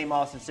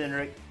Austin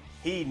Cindric.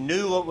 He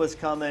knew what was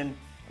coming,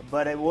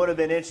 but it would have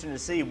been interesting to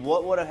see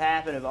what would have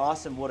happened if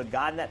Austin would have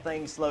gotten that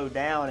thing slowed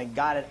down and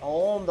got it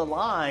on the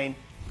line,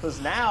 because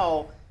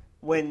now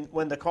when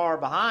the car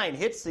behind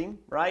hits him,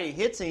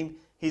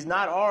 he's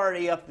not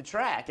already up the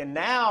track, and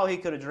now he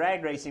could have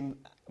drag raced him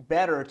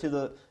better to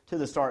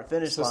the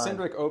start-finish line. So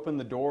Cindric opened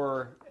the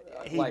door.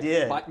 He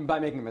did. By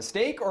making a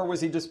mistake, or was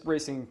he just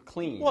racing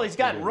clean? Well, he's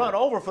gotten run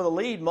over for the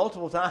lead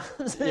multiple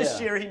times this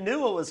year. He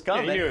knew it was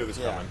coming. Yeah, he knew it was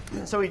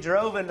coming. So he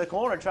drove in the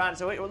corner trying.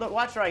 So look,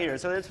 watch right here.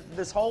 So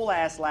this whole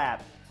last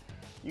lap,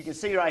 you can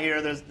see right here.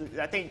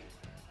 I think.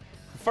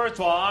 First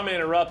of all, I'm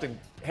interrupting.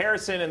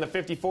 Harrison and the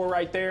 54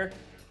 right there.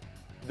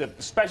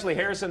 Especially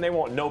Harrison, they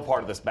want no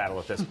part of this battle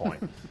at this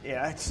point.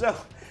 Yeah. So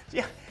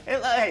yeah.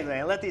 Hey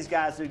man, let these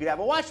guys do that.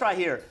 But watch right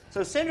here.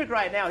 So Cindric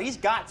right now, he's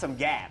got some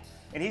gap.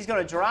 And he's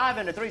going to drive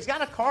into 3. He's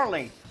got a car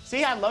length.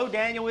 See how low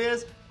Daniel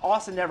is?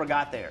 Austin never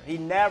got there. He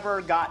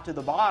never got to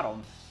the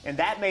bottom. And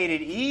that made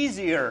it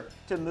easier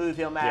to move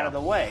him out of the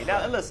way.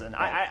 Now, listen,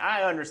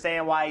 I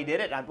understand why he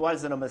did it. It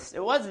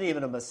wasn't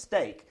even a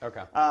mistake.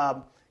 Okay.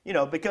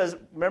 Because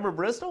remember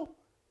Bristol?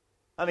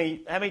 I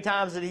mean, how many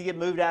times did he get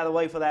moved out of the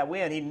way for that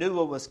win? He knew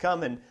what was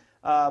coming.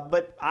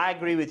 But I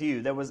agree with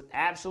you. There was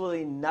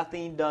absolutely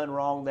nothing done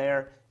wrong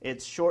there.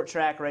 It's short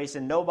track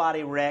racing.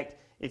 Nobody wrecked.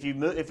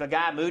 If a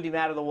guy moved him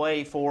out of the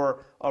way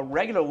for a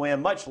regular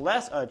win, much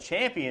less a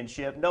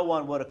championship, no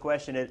one would have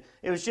questioned it.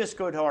 It was just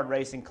good, hard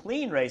racing,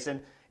 clean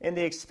racing, and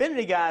the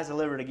Xfinity guys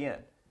delivered again.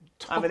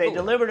 Totally. I mean, they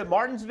delivered at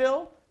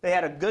Martinsville. They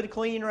had a good,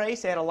 clean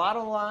race. They had a lot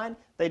on the line.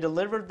 They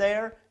delivered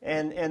there,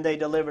 and they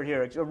delivered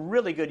here. It's a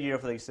really good year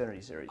for the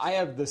Xfinity Series. I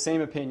have the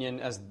same opinion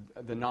as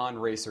the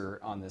non-racer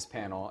on this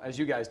panel, as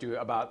you guys do,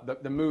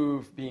 about the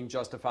move being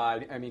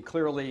justified. I mean,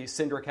 clearly,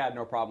 Cindric had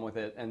no problem with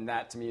it, and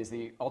that, to me, is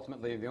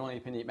ultimately the only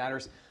opinion that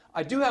matters.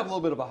 I do have a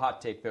little bit of a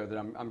hot take, though, that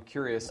I'm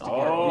curious to get.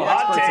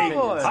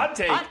 Hot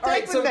take. All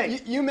right, so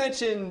you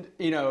mentioned,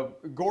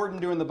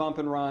 Gordon doing the bump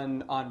and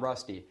run on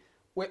Rusty.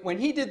 When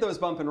he did those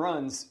bump and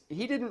runs,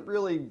 he didn't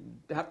really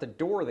have to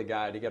door the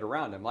guy to get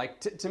around him. Like,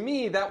 to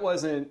me, that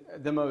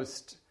wasn't the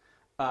most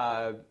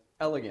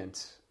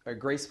elegant,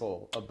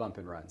 graceful of bump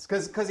and runs.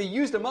 Because he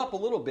used him up a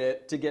little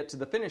bit to get to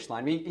the finish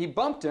line. He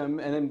bumped him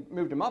and then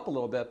moved him up a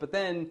little bit, but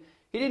then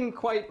he didn't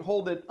quite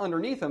hold it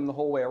underneath him the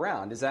whole way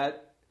around. Is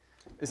that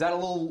a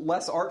little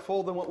less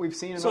artful than what we've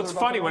seen in other bump and runs? So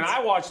it's funny, when I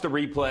watched the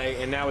replay,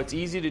 and now it's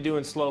easy to do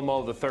in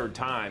slow-mo the third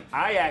time,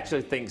 I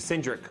actually think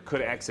Cindric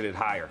could have exited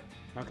higher.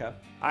 Okay.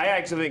 I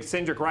actually think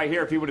Cindric right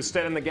here, if he would have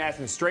steadied the gas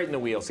and straightened the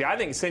wheel. See, I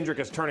think Cindric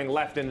is turning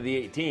left into the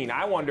 18.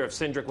 I wonder if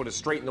Cindric would have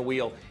straightened the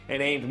wheel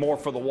and aimed more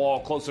for the wall,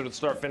 closer to the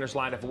start-finish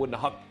line, if it wouldn't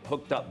have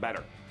hooked up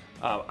better.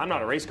 I'm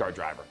not a race car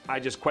driver. I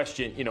just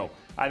question,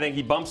 I think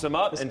he bumps him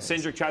up, and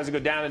Cindric tries to go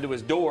down into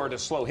his door to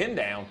slow him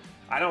down.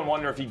 I don't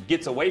wonder if he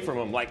gets away from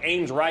him, like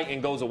aims right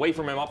and goes away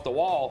from him up the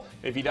wall,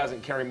 if he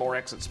doesn't carry more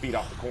exit speed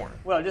off the corner.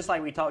 Well, just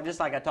like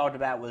I talked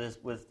about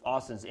with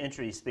Austin's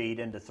entry speed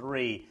into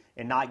 3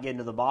 and not getting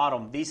to the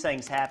bottom, these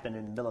things happen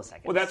in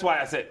milliseconds. Well, that's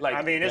why I said,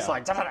 it's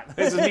like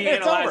this is me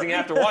analyzing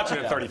after watching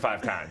it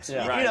 35 times.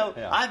 Yeah. Right?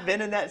 I've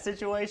been in that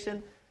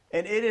situation,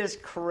 and it is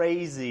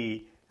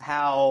crazy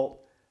how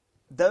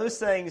those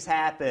things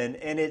happen,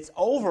 and it's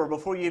over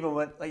before you even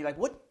went. Like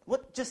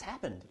what just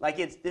happened? Like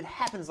it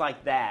happens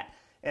like that.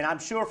 And I'm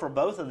sure for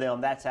both of them,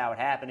 that's how it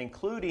happened,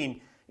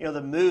 including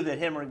the move that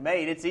Hemric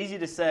made. It's easy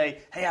to say,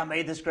 hey, I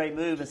made this great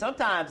move. And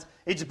sometimes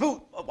it's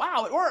boom,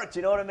 wow, it worked.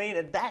 You know what I mean?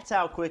 And that's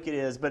how quick it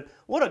is. But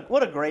what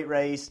a great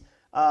race.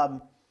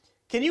 Can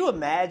you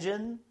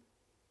imagine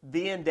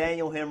being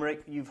Daniel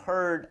Hemric? You've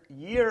heard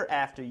year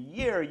after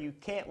year you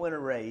can't win a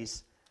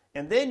race.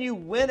 And then you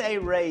win a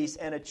race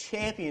and a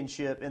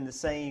championship in the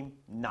same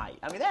night.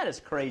 I mean, that is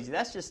crazy.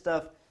 That's just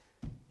stuff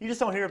you just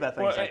don't hear about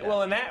things like that.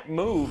 Well, and that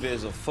move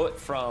is a foot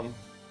from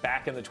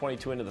back in the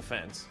 22 into the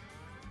fence.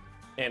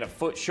 And a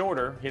foot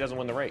shorter, he doesn't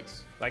win the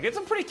race. Like, it's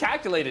a pretty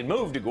calculated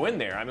move to go in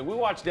there. I mean, we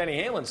watched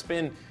Denny Hamlin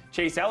spin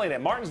Chase Elliott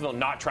at Martinsville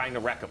not trying to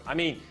wreck him. I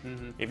mean,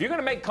 if you're going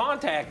to make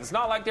contact, it's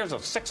not like there's a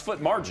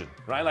 6-foot margin,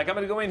 right? Like, I'm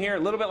going to go in here a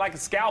little bit like a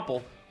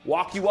scalpel,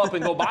 walk you up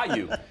and go by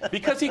you.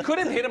 Because he could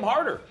have hit him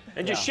harder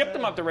and just shipped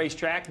him up the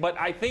racetrack. But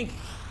I think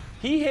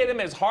he hit him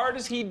as hard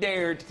as he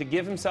dared to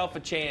give himself a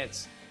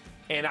chance.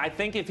 And I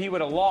think if he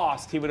would have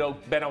lost, he would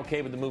have been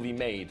okay with the move he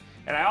made.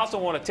 And I also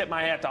want to tip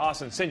my hat to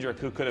Austin Cindric,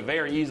 who could have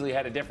very easily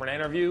had a different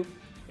interview.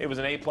 It was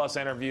an A-plus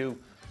interview.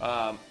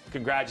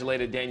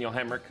 Congratulated Daniel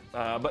Hemric.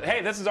 But,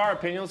 hey, this is our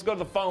opinion. Let's go to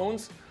the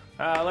phones.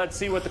 Let's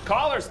see what the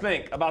callers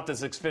think about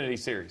this Xfinity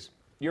Series.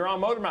 You're on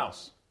Motor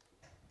Mouse.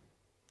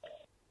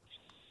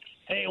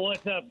 Hey,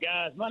 what's up,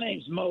 guys? My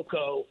name's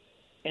Moko.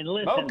 And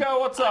listen, Moko,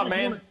 what's up,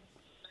 man?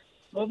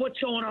 Well, what's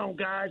going on,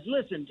 guys?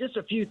 Listen, just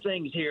a few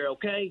things here,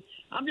 okay?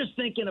 I'm just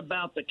thinking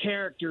about the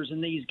characters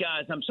in these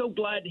guys. I'm so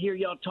glad to hear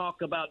y'all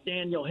talk about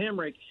Daniel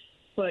Hemric.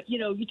 But,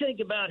 you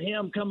think about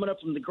him coming up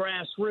from the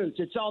grassroots.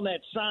 It's on that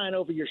sign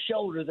over your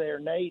shoulder there,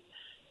 Nate.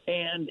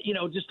 And,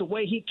 just the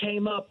way he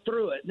came up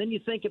through it. And then you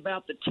think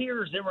about the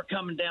tears that were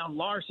coming down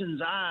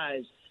Larson's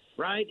eyes,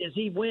 right, as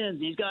he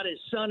wins. He's got his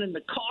son in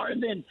the car.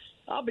 And then,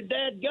 I'll be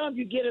dadgum,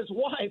 you get his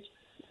wife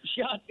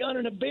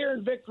shotgunning a beer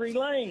in Victory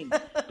Lane.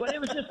 But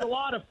it was just a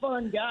lot of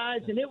fun,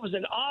 guys, and it was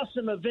an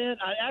awesome event.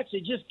 I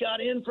actually just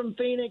got in from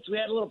Phoenix. We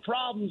had a little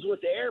problems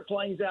with the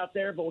airplanes out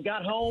there, but we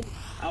got home.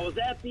 I was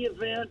at the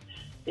event,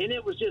 and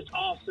it was just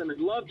awesome. And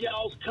loved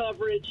y'all's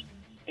coverage.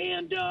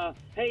 And,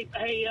 hey,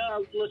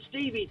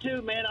 Stevie,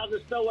 too, man, I'll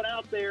just throw it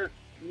out there.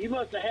 You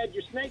must have had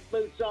your snake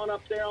boots on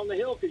up there on the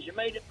hill because you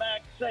made it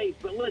back safe.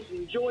 But listen,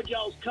 enjoyed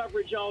y'all's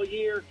coverage all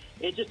year.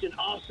 It's just an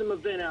awesome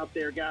event out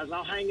there, guys.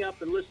 I'll hang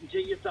up and listen to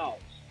your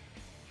thoughts.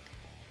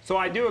 So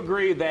I do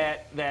agree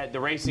that the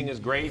racing is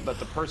great, but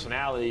the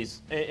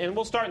personalities, and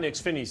we'll start in the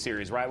Xfinity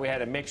Series, right? We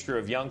had a mixture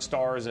of young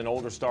stars and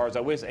older stars. I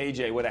wish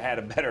AJ would have had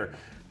a better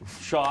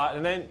shot.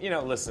 And then,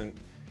 listen,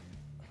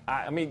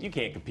 I mean, you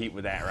can't compete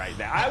with that right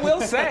now. I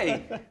will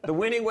say the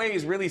winning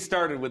ways really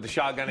started with the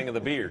shotgunning of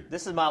the beer.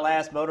 This is my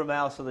last Motor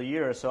Mouse of the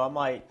year, so I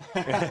might.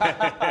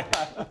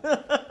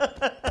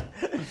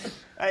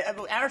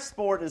 Our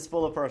sport is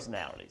full of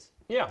personalities.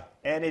 Yeah.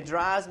 And it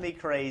drives me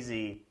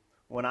crazy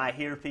when I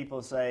hear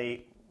people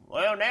say,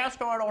 well,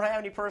 NASCAR don't have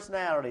any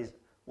personalities.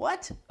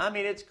 What? I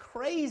mean, it's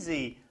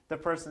crazy the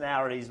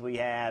personalities we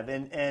have.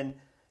 And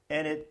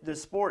the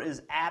sport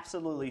is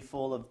absolutely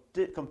full of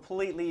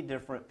completely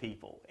different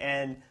people.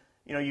 And,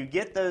 you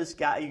get those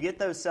guys, you get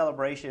those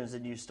celebrations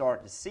and you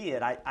start to see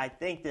it. I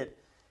think that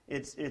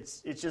it's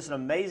just an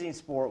amazing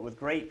sport with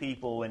great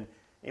people. And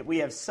we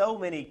have so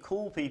many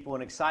cool people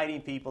and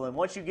exciting people. And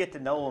once you get to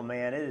know them,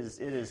 man, it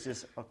is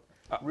just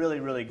Really,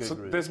 really good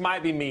group. This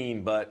might be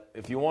mean, but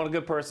if you want a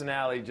good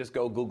personality, just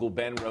go Google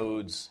Ben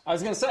Rhodes. I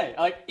was going to say,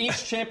 like,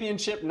 each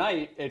championship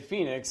night at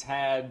Phoenix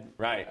had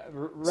So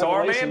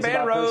our man revelations Ben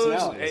about Rhodes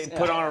personalities.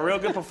 put on a real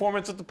good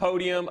performance at the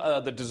podium,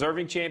 the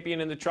deserving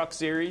champion in the Truck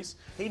Series.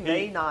 He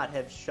may not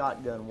have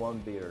shotgun one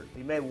beer.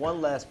 He may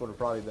one less would have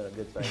probably been a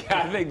good thing.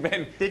 I think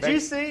Ben. Did you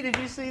see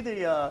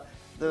the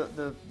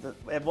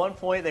at one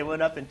point they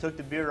went up and took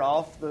the beer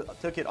off,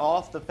 took it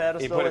off the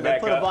pedestal, and they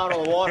put a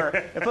bottle of water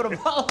and put a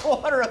bottle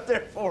of water up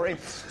there for him.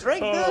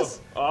 Drink this.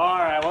 All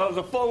right. Well, it was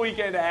a full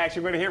weekend of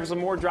action. We're going to hear from some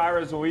more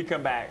drivers when we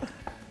come back.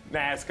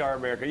 NASCAR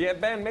America. Yeah,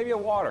 Ben, maybe a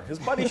water. His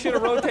buddy should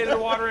have rotated the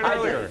water in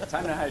earlier.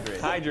 Time to hydrate.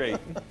 Hydrate.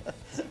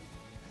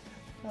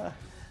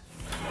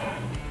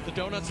 The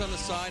donuts on the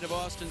side of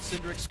Austin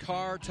Cindric's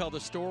car tell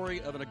the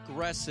story of an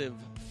aggressive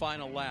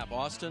final lap.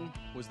 Austin,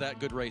 was that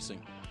good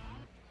racing?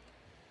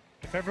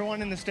 If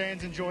everyone in the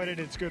stands enjoyed it,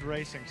 it's good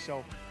racing.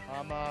 So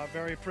I'm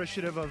very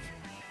appreciative of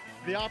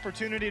the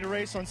opportunity to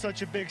race on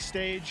such a big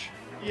stage.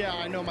 Yeah,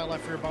 I know my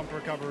left rear bumper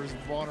cover is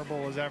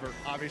vulnerable as ever.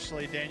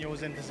 Obviously, Daniel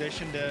was in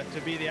position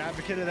to be the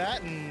advocate of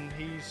that, and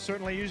he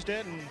certainly used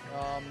it, and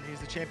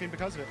he's the champion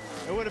because of it.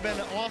 It would have been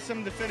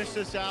awesome to finish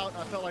this out.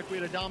 I felt like we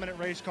had a dominant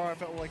race car. I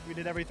felt like we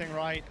did everything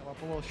right. I'm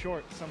up a little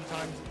short.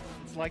 Sometimes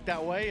it's like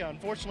that way.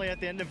 Unfortunately, at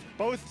the end of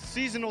both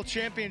seasonal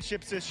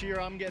championships this year,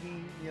 I'm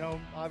getting,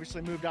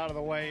 obviously moved out of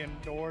the way and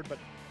adored, but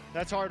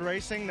that's hard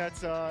racing.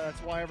 That's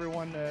why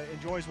everyone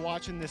enjoys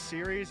watching this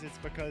series. It's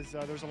because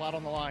there's a lot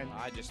on the line.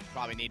 I just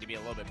probably need to be a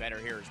little bit better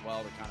here as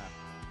well to kind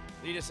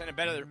of lead us in a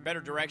better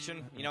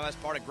direction. That's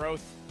part of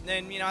growth.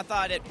 And then, I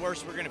thought at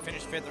worst we're going to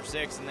finish 5th or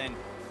 6th, and then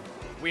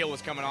wheel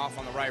was coming off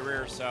on the right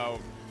rear. So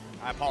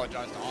I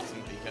apologize to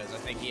Austin because I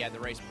think he had the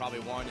race probably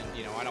won,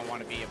 and I don't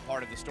want to be a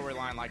part of the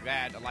storyline like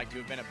that. I'd like to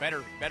have been a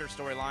better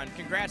storyline.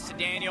 Congrats to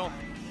Daniel.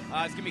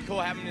 It's going to be cool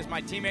having him as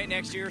my teammate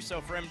next year.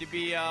 So for him to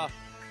be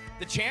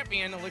the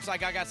champion, it looks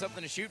like I got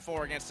something to shoot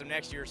for against him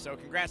next year, so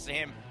congrats to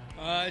him.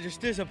 Just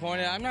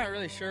disappointed. I'm not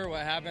really sure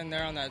what happened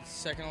there on that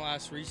second to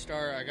last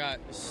restart. I got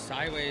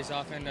sideways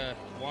off into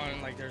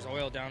one, like there's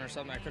oil down or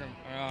something.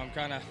 I'm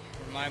kind of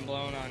mind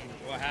blown on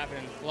what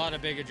happened. A lot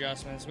of big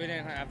adjustments. We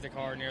didn't have the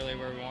car nearly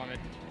where we wanted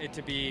it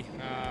to be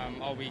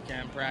all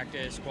weekend,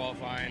 practice,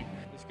 qualifying.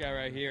 This guy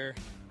right here,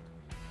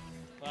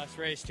 last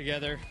race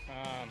together.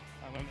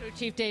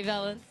 Chief Dave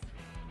Ellens.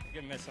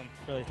 Gonna miss him.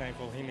 Really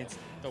thankful. He means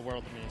the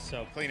world to me.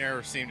 So clean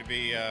air seemed to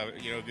be a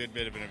good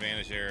bit of an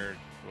advantage there.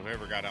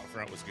 Whoever got out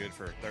front was good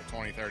for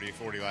 20, 30,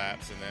 40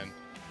 laps, and then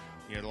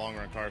the long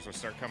run cars would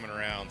start coming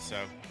around. So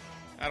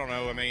I don't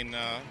know. I mean,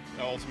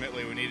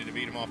 ultimately we needed to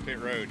beat them off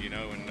pit road,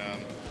 and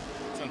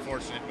it's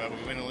unfortunate, but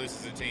we win and lose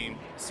as a team.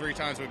 It's 3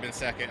 times we've been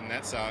second, and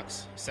that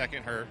sucks.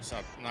 Second hurts.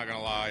 I'm not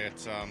gonna lie.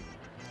 It's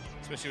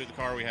especially with the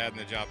car we had and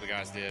the job the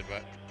guys did,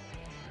 but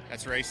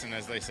that's racing,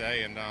 as they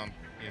say, and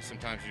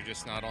sometimes you're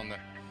just not on the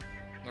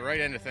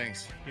right end of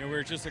things. We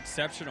were just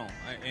exceptional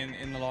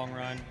in the long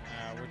run,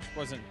 which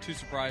wasn't too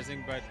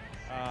surprising, but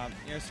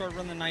started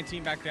running the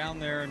 19 back down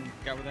there and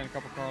got within a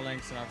couple car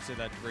lengths, and obviously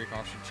that debris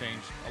caution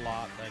changed a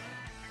lot, but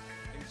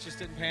it just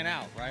didn't pan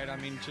out, right? I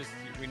mean,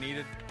 we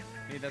needed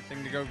that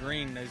thing to go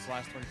green those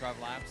last 25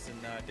 laps,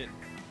 and didn't.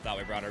 Thought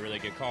we brought a really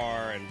good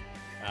car, and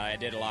it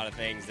did a lot of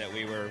things that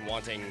we were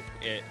wanting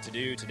it to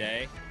do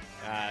today.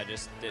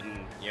 Just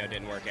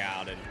didn't work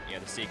out, and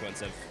the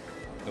sequence of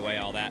the way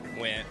all that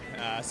went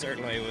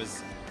certainly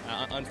was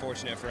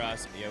unfortunate for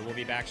us. We'll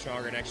be back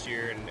stronger next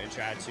year and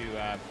try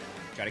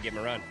to give him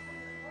a run.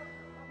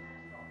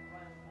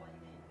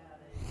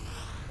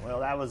 Well,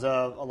 that was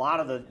a lot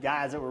of the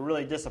guys that were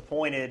really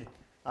disappointed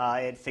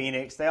at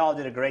Phoenix. They all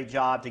did a great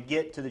job. To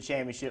get to the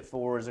championship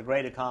 4 is a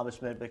great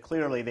accomplishment, but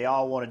clearly they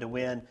all wanted to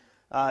win.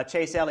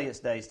 Chase Elliott's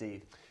day,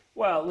 Steve.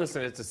 Well,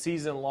 listen, it's a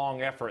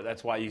season-long effort.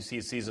 That's why you see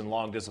a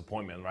season-long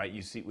disappointment, right?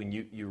 You see when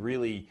you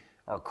really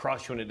are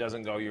crushed when it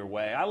doesn't go your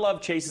way. I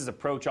love Chase's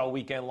approach all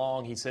weekend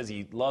long. He says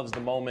he loves the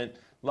moment,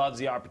 loves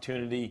the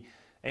opportunity.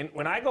 And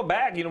when I go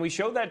back, we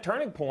showed that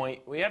turning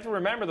point. We have to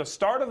remember the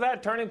start of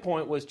that turning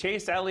point was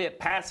Chase Elliott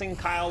passing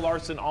Kyle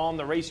Larson on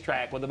the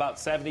racetrack with about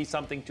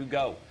 70-something to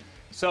go.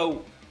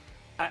 So,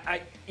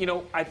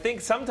 I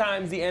think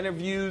sometimes the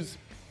interviews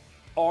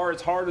are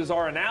as hard as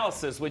our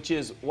analysis, which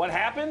is what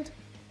happened?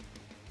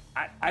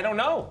 I don't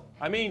know.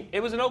 I mean, it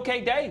was an okay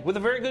day with a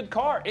very good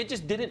car. It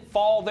just didn't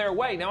fall their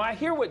way. Now, I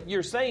hear what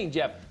you're saying,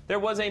 Jeff. There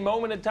was a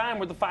moment in time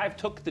where the 5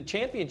 took the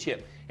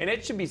championship, and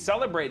it should be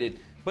celebrated.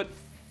 But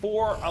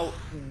for a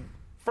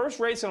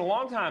first race in a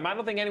long time, I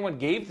don't think anyone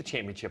gave the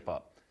championship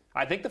up.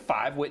 I think the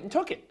 5 went and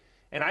took it.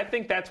 And I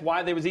think that's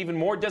why there was even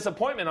more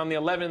disappointment on the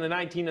 11 and the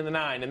 19 and the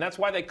 9. And that's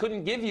why they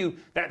couldn't give you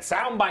that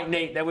soundbite,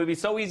 Nate, that would be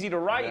so easy to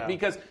write. Yeah.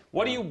 Because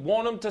what do you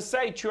want them to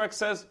say? Truex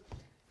says,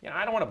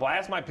 I don't want to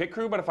blast my pit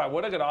crew, but if I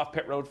would have got off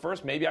pit road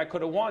first, maybe I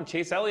could have won.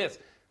 Chase Elliott's,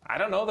 I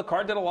don't know, the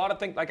car did a lot of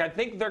things. I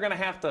think they're going to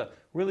have to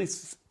really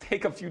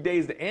take a few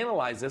days to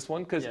analyze this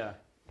one because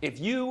if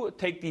you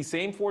take these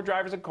same 4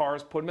 drivers and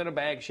cars, put them in a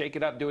bag, shake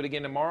it up, do it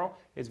again tomorrow,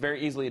 it's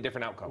very easily a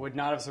different outcome. Would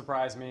not have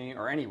surprised me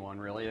or anyone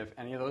really if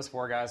any of those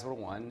 4 guys would have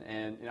won.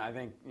 And I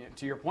think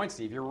to your point,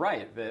 Steve, you're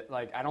right that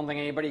I don't think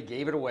anybody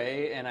gave it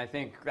away. And I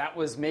think that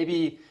was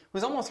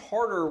almost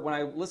harder when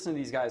I listened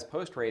to these guys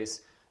post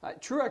race.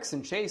 Truex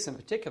and Chase in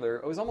particular,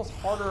 it was almost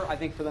harder I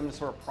think for them to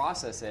sort of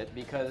process it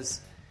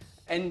because.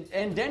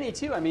 And Denny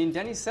too. I mean,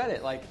 Denny said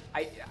it.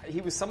 He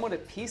was somewhat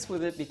at peace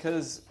with it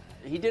because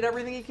he did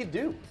everything he could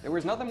do. There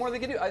was nothing more they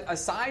could do.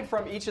 Aside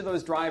from each of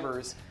those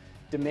drivers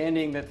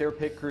demanding that their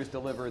pit crews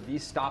deliver the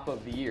stop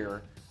of the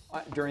year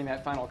during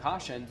that final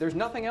caution, there's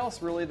nothing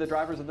else really the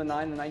drivers of the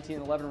 9, the 19,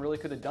 and 11 really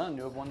could have done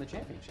to have won the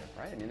championship,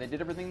 right? I mean, they did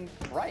everything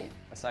right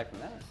aside from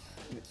that.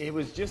 It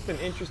was just an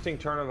interesting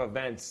turn of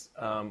events.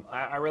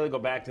 I really go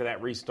back to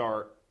that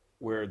restart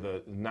where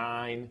the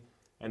 9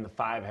 and the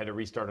 5 had to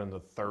restart on the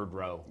 3rd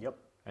row. Yep.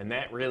 And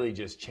that really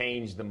just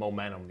changed the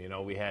momentum.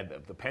 We had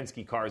the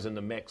Penske cars in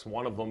the mix,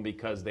 one of them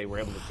because they were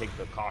able to take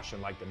the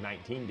caution like the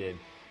 19 did.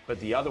 But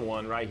the other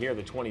one right here,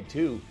 the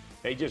 22,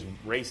 they just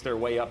raced their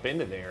way up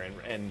into there.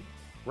 And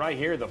right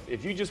here,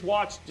 if you just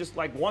watch just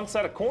like one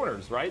set of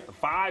corners, right, the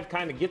 5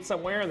 kind of gets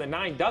somewhere and the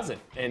 9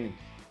 doesn't. And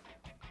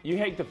you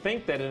hate to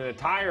think that an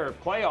entire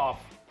playoff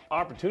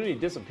opportunity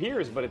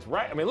disappears, but it's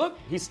right. I mean, look,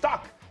 he's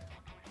stuck.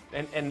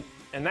 And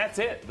that's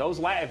it.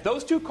 If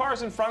those 2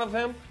 cars in front of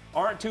him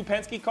aren't 2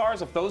 Penske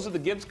cars, if those are the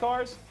Gibbs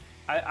cars,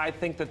 I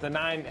think that the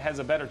 9 has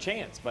a better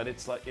chance. But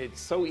it's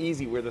so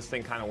easy where this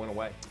thing kind of went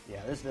away.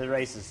 Yeah, the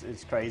race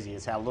is crazy.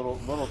 It's how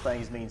little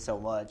things mean so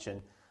much.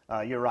 And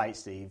you're right,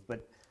 Steve.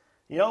 But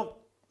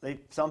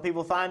some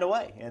people find a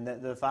way, and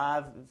the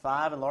five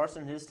and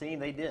Larson and his team,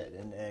 they did,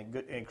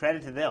 and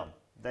credit to them.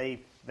 They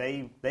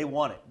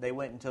won it. They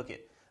went and took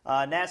it.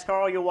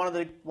 NASCAR, you're one of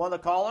the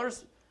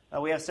callers.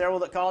 We have several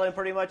that call in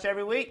pretty much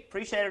every week.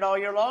 Appreciate it all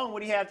year long.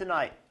 What do you have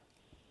tonight?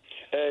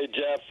 Hey,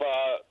 Jeff.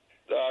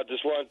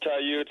 Just want to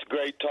tell you it's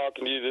great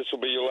talking to you. This will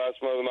be your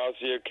last Mother Mouse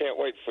year. Can't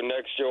wait for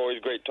next year.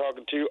 Always great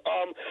talking to you.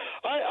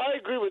 I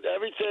agree with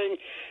everything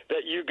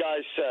that you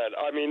guys said.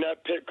 I mean,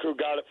 that pit crew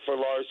got it for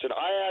Larson.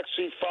 I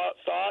actually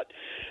thought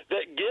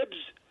that Gibbs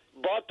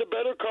bought the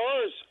better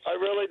cars. I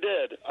really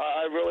did.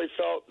 I really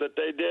felt that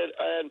they did.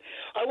 And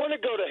I want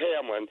to go to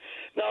Hamlin.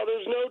 Now,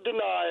 there's no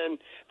denying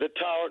the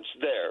talent's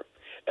there.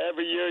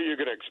 Every year you're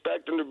going to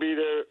expect them to be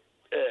there,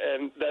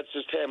 and that's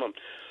just Hamlin.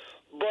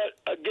 But,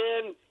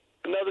 again,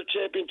 another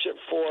championship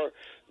 4,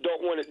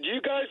 don't win it. Do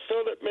you guys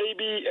feel that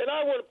maybe, and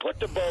I want to put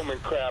the Bowman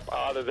crap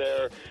out of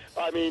there.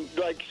 I mean,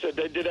 like you said,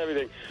 they did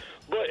everything.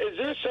 But is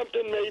there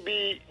something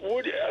maybe,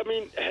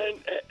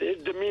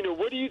 his demeanor,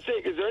 what do you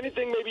think? Is there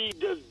anything maybe he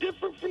does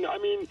different from,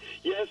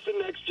 yes, the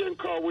next-gen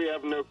car, we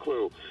have no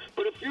clue.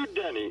 But if you're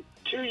Denny,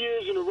 2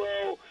 years in a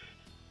row,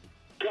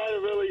 kind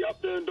of really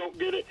up there and don't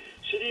get it,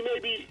 should he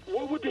maybe,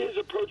 what would his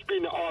approach be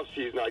in the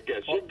offseason, I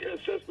guess? Your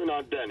assessment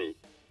on Denny.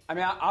 I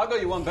mean, I'll go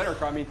you one better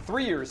car.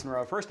 3 years in a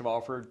row, first of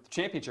all, for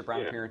championship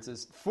round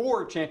appearances,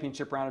 4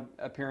 championship round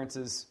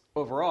appearances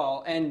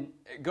overall, and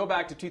go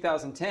back to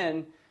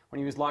 2010 when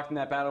he was locked in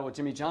that battle with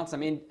Jimmy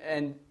Johnson.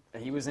 And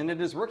he was in it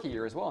his rookie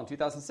year as well in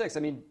 2006.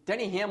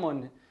 Denny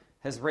Hamlin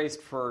has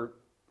raced for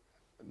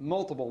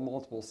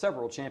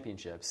several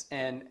championships,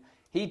 and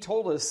he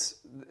told us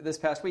this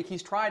past week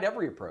he's tried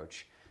every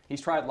approach.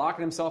 He's tried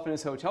locking himself in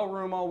his hotel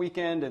room all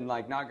weekend and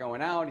not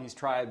going out. He's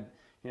tried,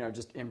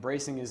 just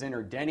embracing his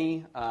inner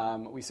Denny.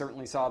 We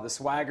certainly saw the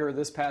swagger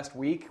this past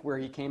week where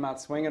he came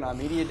out swinging on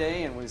media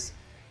day and was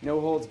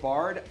no holds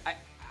barred.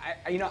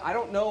 I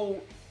don't know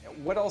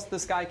what else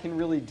this guy can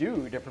really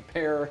do to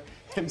prepare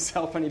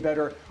himself any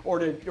better or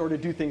to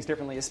do things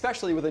differently,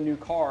 especially with a new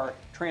car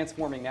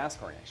transforming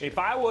NASCAR next year. If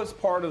I was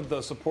part of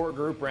the support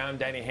group around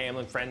Denny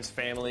Hamlin, friends,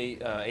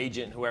 family,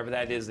 agent, whoever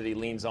that is that he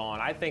leans on,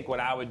 I think what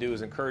I would do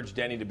is encourage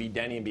Denny to be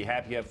Denny and be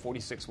happy you have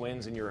 46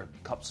 wins and you're a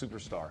Cup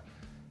superstar.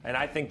 And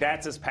I think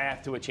that's his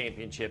path to a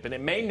championship. And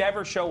it may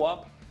never show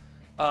up,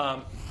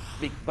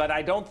 but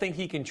I don't think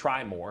he can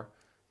try more.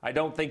 I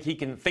don't think he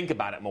can think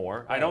about it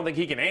more. Right. I don't think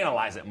he can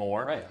analyze it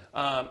more.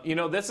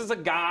 Right. This is a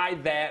guy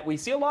that we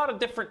see a lot of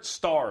different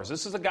stars.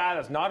 This is a guy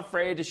that's not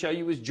afraid to show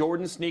you his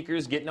Jordan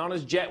sneakers, getting on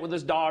his jet with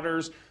his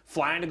daughters,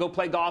 flying to go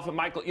play golf with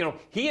Michael.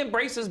 He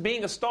embraces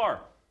being a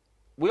star.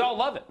 We all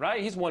love it, right?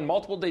 He's won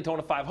multiple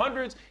Daytona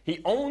 500s.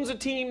 He owns a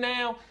team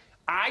now.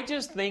 I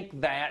just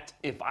think that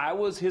if I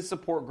was his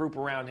support group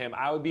around him,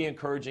 I would be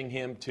encouraging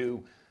him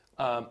to,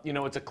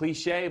 it's a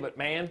cliche, but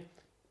man,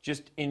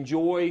 just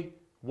enjoy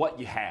what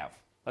you have.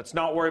 Let's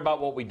not worry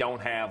about what we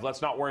don't have.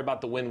 Let's not worry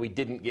about the win we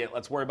didn't get.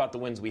 Let's worry about the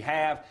wins we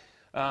have.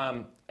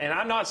 And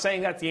I'm not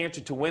saying that's the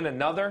answer to win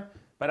another,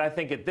 but I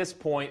think at this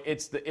point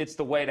it's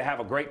the way to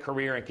have a great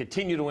career and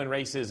continue to win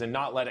races and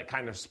not let it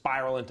kind of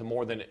spiral into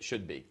more than it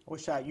should be. I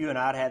wish you and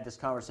I had had this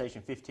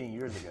conversation 15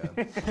 years ago.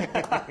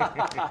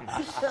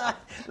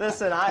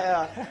 Listen,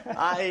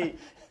 I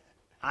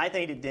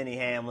think that Denny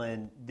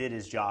Hamlin did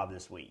his job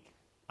this week.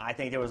 I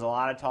think there was a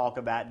lot of talk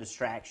about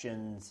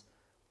distractions,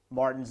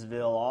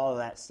 Martinsville, all of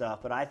that stuff,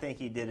 but I think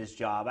he did his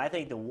job. I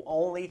think the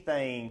only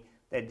thing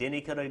that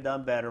Denny could have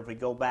done better if we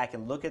go back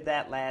and look at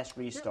that last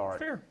restart.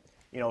 Yeah, fair.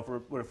 You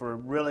know, if we're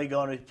really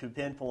going to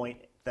pinpoint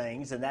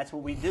things, and that's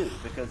what we do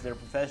because they're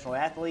professional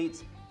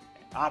athletes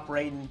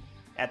operating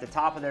at the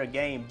top of their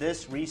game.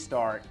 This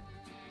restart,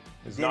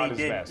 not his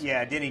best.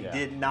 Yeah, Denny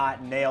did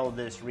not nail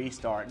this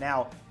restart.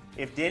 Now,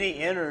 if Denny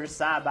enters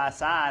side by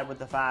side with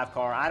the 5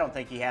 car, I don't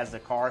think he has the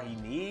car he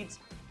needs,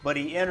 but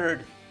he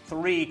entered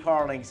 3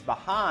 car lengths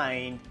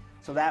behind,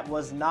 so that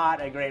was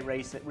not a great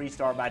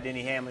restart by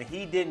Denny Hamlin.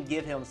 He didn't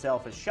give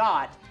himself a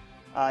shot.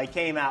 He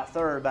came out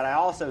 3rd, but I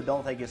also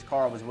don't think his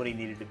car was what he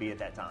needed to be at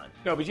that time.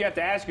 No, but you have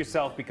to ask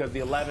yourself because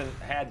the 11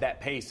 had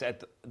that pace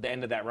at the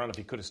end of that run if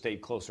he could have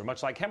stayed closer,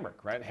 much like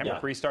Hemrick, right?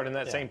 Hemrick restarted in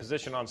that same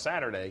position on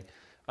Saturday.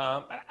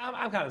 I'm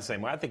kind of the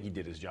same way. I think he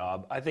did his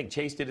job. I think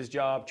Chase did his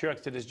job.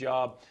 Truex did his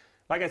job.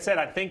 Like I said,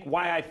 I think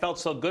why I felt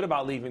so good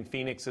about leaving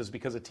Phoenix is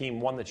because the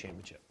team won the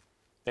championship.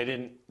 They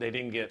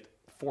didn't get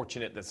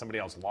fortunate that somebody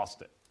else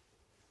lost it.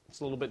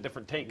 It's a little bit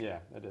different take. Yeah,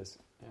 it is.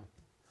 Yeah.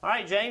 All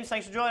right, James,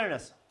 thanks for joining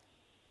us.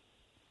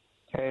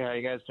 Hey, how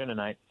you guys doing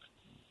tonight?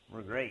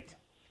 We're great.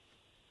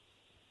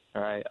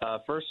 All right.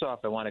 First off,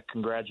 I want to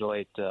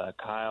congratulate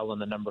Kyle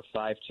and the number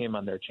 5 team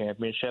on their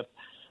championship.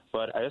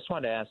 But I just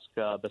wanted to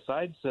ask,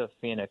 besides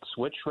Phoenix,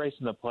 which race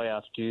in the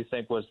playoffs do you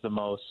think was the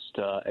most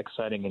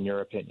exciting in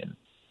your opinion?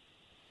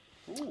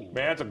 Ooh. Man,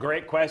 that's a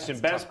great question.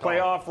 Best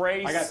playoff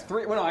race? I got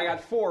 3. Well, no, I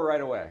got 4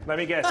 right away. Let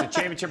me guess. The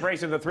championship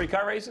race and the 3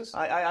 cut races?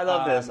 I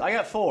love this. I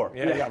got 4.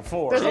 Yeah, you got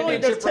 4.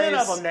 There's 10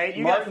 of them, Nate.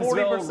 You got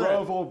 40%.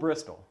 Roval,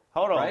 Bristol.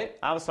 Hold on. Right?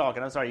 I was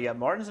talking. I'm sorry. You got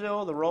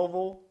Martinsville, the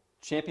Roval.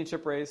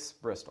 Championship race,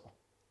 Bristol.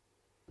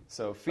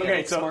 So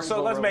Phoenix, okay,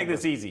 so let's make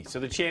this Bristol. easy. So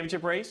the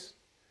championship race,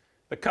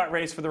 the cut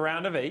race for the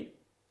round of 8,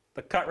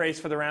 the cut race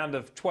for the round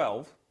of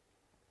 12,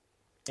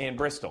 and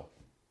Bristol.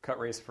 Cut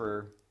race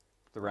for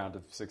the round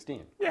of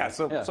 16. Yeah,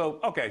 so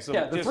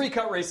the 3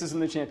 cut races in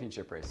the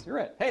championship race. You're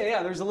right. Hey,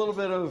 yeah, there's a little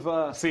bit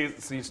of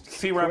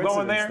see where I'm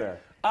going there?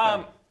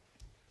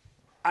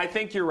 I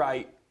think you're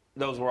right.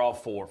 Those were all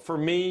 4. For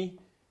me,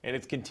 and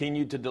it's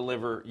continued to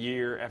deliver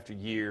year after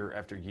year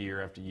after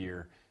year after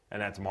year, and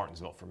that's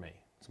Martinsville for me.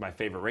 It's my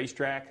favorite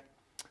racetrack.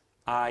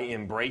 I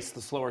embrace the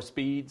slower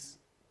speeds.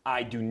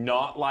 I do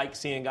not like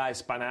seeing guys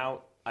spun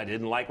out. I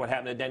didn't like what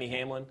happened to Denny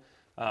Hamlin.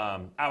 I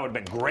would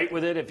have been great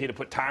with it if he'd have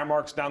put tire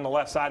marks down the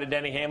left side of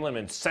Denny Hamlin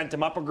and sent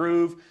him up a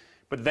groove.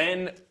 But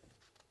then,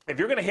 if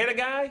you're going to hit a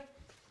guy,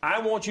 I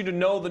want you to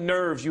know the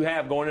nerves you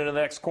have going into the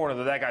next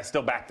corner that guy's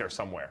still back there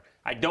somewhere.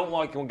 I don't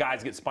like when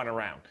guys get spun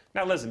around.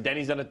 Now, listen,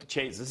 Denny's done it to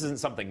Chase. This isn't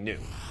something new.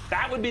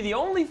 That would be the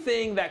only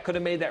thing that could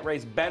have made that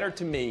race better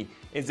to me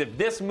is if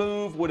this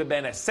move would have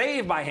been a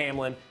save by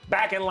Hamlin,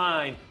 back in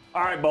line.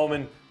 All right,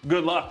 Bowman,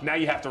 good luck. Now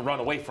you have to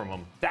run away from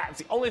him. That's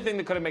the only thing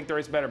that could have made the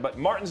race better. But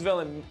Martinsville,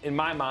 in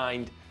my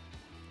mind,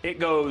 it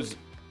goes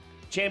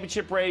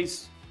championship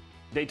race,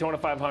 Daytona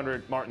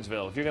 500,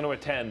 Martinsville. If you're going to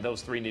attend,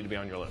 those 3 need to be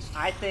on your list.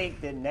 I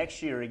think that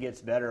next year it gets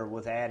better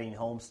with adding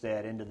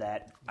Homestead into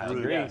that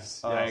group.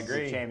 I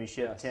agree. The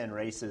championship 10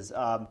 races.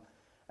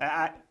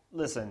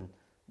 Listen,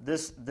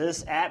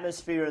 this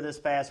atmosphere this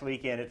past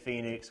weekend at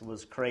Phoenix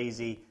was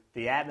crazy.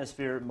 The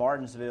atmosphere at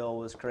Martinsville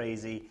was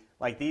crazy.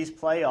 Like these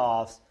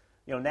playoffs,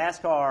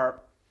 NASCAR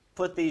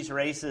put these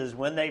races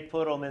when they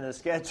put them in the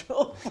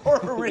schedule for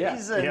a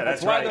reason. Yeah,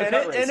 that's right.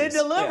 And it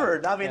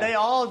delivered. Yeah. I mean, they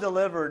all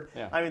delivered.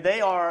 Yeah. I mean,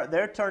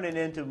 they're turning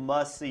into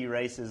must-see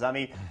races. I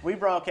mean, we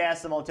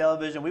broadcast them on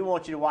television. We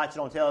want you to watch it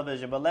on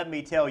television. But let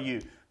me tell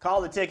you,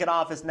 call the ticket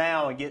office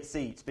now and get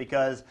seats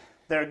because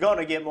they're going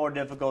to get more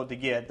difficult to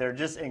get. They're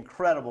just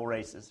incredible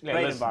races.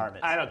 Great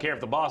environments. I don't care if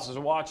the bosses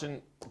are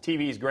watching.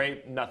 TV is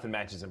great. Nothing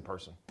matches in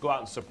person. Go out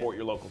and support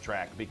your local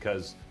track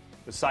because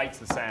the sights,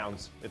 the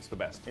sounds, it's the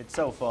best. It's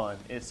so fun.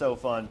 It's so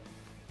fun.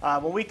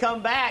 When we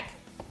come back,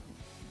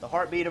 the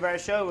heartbeat of our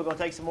show, we're going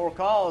to take some more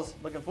calls.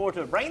 Looking forward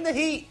to it. Bring the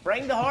heat.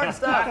 Bring the hard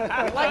stuff.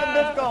 We like it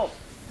difficult.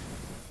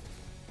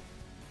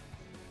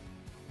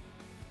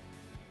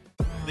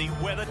 The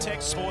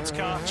WeatherTech Sports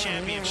Car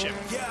Championship.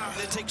 Yeah,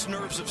 it takes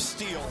nerves of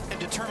steel and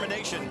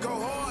determination. Go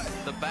hard.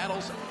 The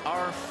battles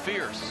are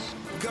fierce.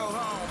 Go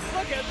home.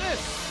 Look at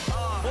this.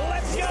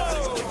 Let's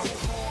go.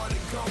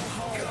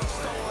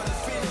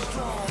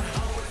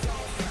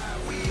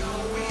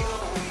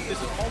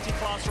 This is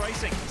multi-class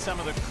racing. Some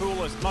of the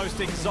coolest, most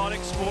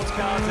exotic sports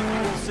cars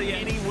that you will see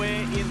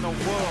anywhere in the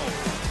world.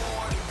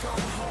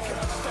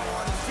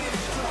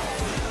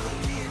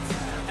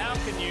 How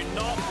can you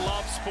not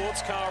love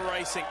sports car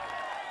racing?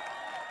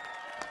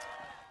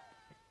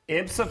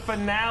 IMSA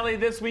finale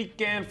this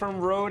weekend from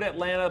Road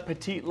Atlanta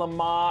Petit Le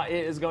Mans.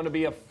 It is going to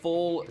be a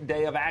full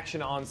day of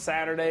action on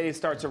Saturday. It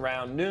starts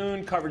around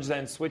noon. Coverage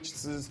then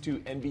switches to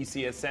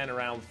NBCSN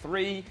around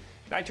 3.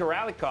 Nitro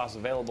Rally Costs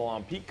available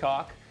on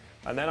Peacock.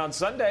 And then on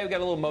Sunday, we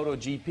got a little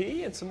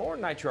MotoGP and some more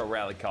Nitro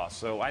Rally Costs.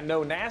 So I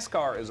know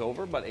NASCAR is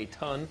over, but a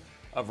ton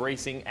of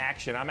racing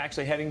action. I'm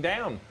actually heading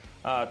down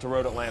to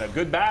Road Atlanta.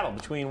 Good battle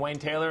between Wayne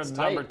Taylor,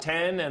 number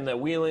 10, and the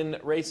Whelen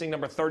Racing,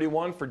 number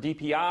 31 for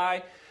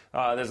DPI.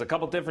 There's a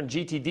couple different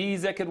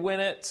GTDs that could win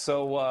it,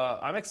 so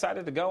I'm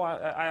excited to go.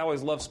 I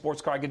always love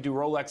sports car. I get to do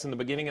Rolex in the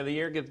beginning of the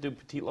year, get to do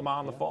Petit Le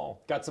Mans in the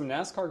fall. Got some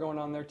NASCAR going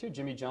on there, too.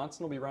 Jimmy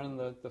Johnson will be running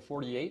the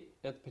 48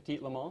 at the Petit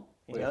Le Mans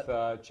with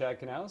Chad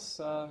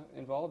Knaus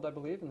involved, I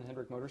believe, in the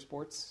Hendrick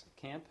Motorsports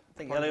camp. I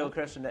think Helio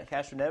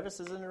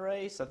Castroneves is in the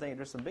race. I think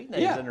there's some big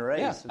names in the race.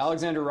 Yeah.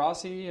 Alexander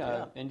Rossi,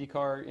 Indy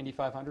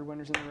 500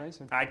 winners in the race.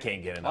 I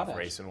can't get enough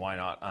racing. Why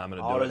not? I'm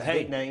going to do all it. Those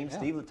big names,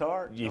 Steve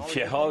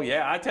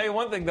Letarte. I tell you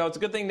one thing, though. It's a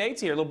good thing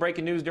Nate's here. A little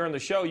breaking news during the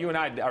show. You and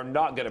I are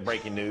not good at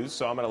breaking news,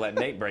 so I'm going to let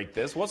Nate break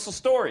this. What's the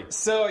story?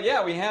 So,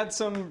 we had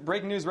some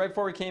breaking news right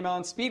before we came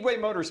on. Speedway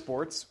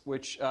Motorsports,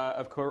 which,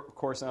 of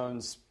course,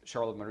 owns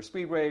Charlotte Motor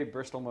Speedway,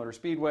 Bristol Motor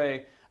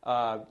Speedway,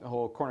 a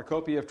whole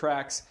cornucopia of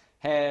tracks,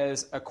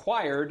 has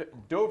acquired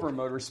Dover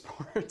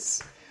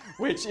Motorsports,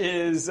 which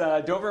is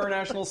Dover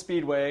International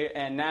Speedway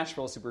and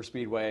Nashville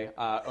Superspeedway,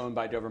 owned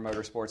by Dover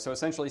Motorsports. So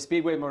essentially,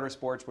 Speedway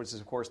Motorsports, which is,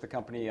 of course, the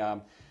company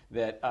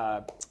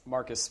that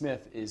Marcus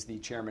Smith is the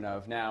chairman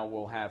of, now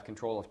will have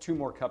control of 2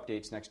 more Cup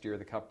dates next year,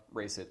 the Cup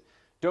race at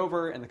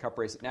Dover and the Cup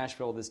race at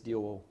Nashville. This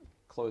deal will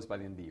close by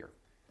the end of the year.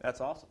 That's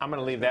awesome. I'm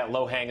going to leave that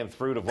low-hanging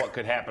fruit of what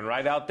could happen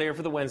right out there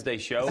for the Wednesday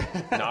show.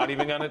 Not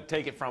even going to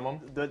take it from them.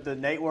 The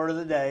Nate word of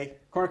the day.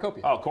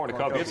 Cornucopia. Oh,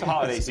 cornucopia. It's a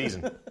holiday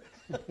season.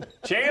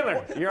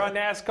 Chandler, you're on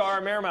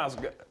NASCAR Mouse.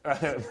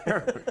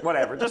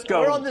 Whatever. Just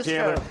go, We're on this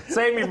Chandler. show.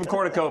 Save me from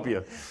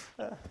cornucopia.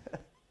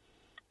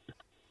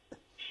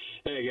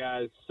 Hey,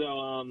 guys.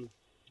 So,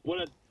 what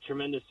a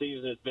tremendous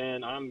season it's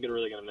been. I'm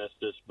really going to miss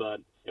this, but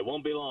it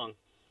won't be long.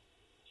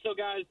 So,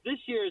 guys, this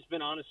year has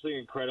been honestly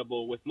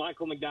incredible with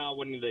Michael McDowell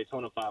winning the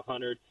Daytona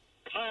 500,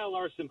 Kyle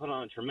Larson put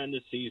on a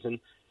tremendous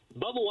season,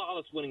 Bubba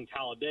Wallace winning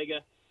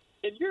Talladega.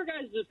 In your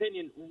guys'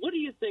 opinion, what do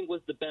you think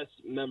was the best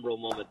memorable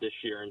moment this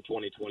year in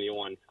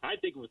 2021? I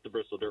think it was the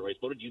Bristol Dirt Race.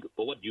 What do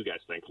you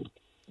guys think?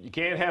 You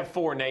can't have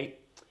 4, Nate.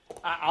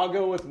 I'll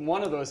go with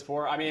one of those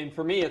 4. I mean,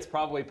 for me, it's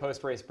probably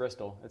post-race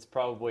Bristol. It's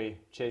probably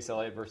Chase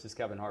Elliott versus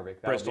Kevin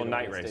Harvick. Bristol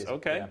night race.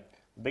 Okay. Yeah.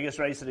 Biggest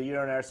race of the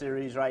year in our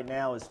series right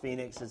now is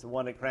Phoenix. It's the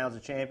one that crowns a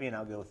champion.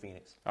 I'll go with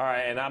Phoenix. All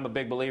right, and I'm a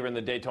big believer in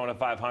the Daytona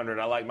 500.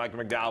 I like Michael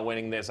McDowell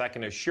winning this. I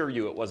can assure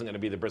you it wasn't going to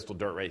be the Bristol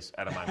Dirt Race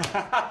out of my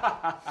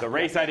mouth. The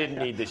race I didn't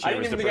need this year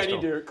was the Bristol. I didn't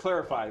even think I need to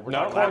clarify. No,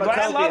 I'm glad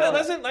I loved it.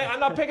 Listen, I'm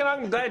not picking on.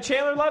 I'm glad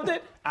Chandler loved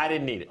it. I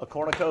didn't need it. A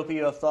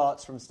cornucopia of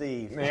thoughts from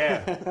Steve.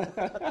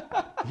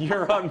 Yeah.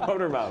 You're on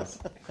Motor Mouse.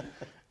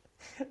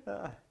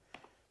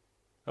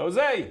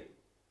 Jose.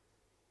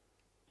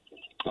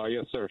 Oh,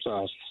 yes, sir.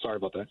 Sorry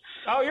about that.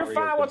 Oh, you're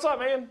fine. What's up,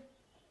 man?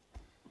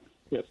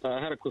 Yes,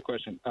 I had a quick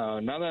question.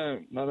 Now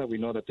that we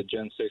know that the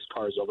Gen 6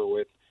 car is over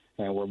with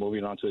and we're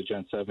moving on to the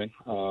Gen 7,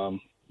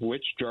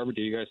 which driver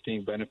do you guys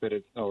think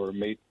benefited or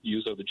made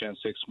use of the Gen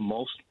 6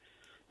 most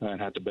and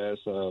had the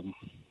best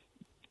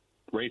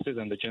races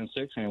in the Gen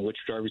 6? And which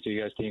drivers do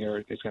you guys think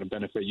is going to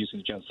benefit using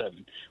the Gen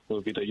 7? Will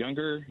it be the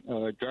younger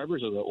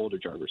drivers or the older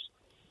drivers?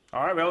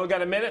 All right, we only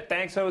got a minute.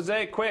 Thanks,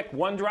 Jose. Quick,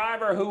 one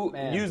driver who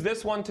used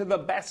this one to the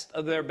best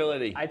of their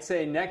ability. I'd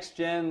say next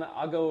gen,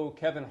 I'll go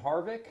Kevin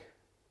Harvick.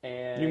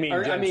 And, you mean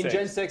Gen 6?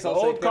 Gen 6, I'll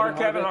say old car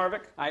Kevin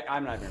Harvick.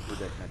 I'm not going to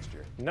predict next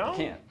year. No? I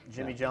can't.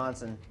 Jimmy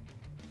Johnson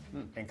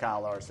and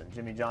Kyle Larson.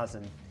 Jimmy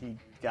Johnson, he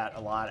got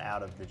a lot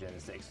out of the Gen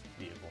 6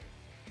 vehicle.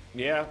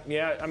 Yeah.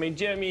 I mean,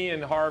 Jimmy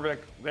and Harvick,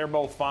 they're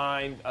both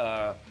fine.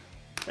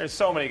 There's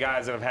so many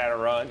guys that have had a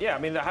run. Yeah, I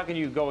mean, how can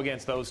you go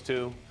against those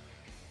two?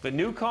 The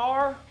new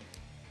car?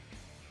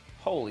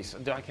 Holy,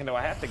 do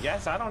I have to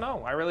guess? I don't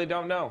know. I really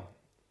don't know.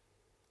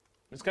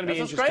 It's going to be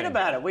interesting. What's great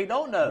about it? We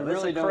don't know. We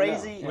really don't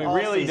crazy. Know. We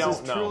really don't know.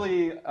 This is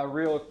truly a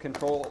real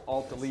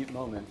Control-Alt-Delete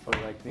moment for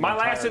like the My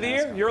last of the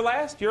year? Your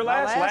last? Your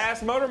last? last?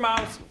 Last Motor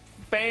Mouse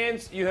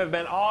fans, you have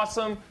been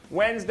awesome.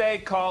 Wednesday,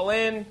 call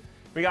in.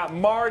 We got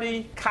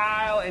Marty,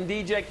 Kyle, and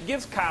DJ.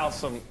 Gives Kyle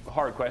some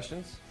hard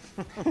questions.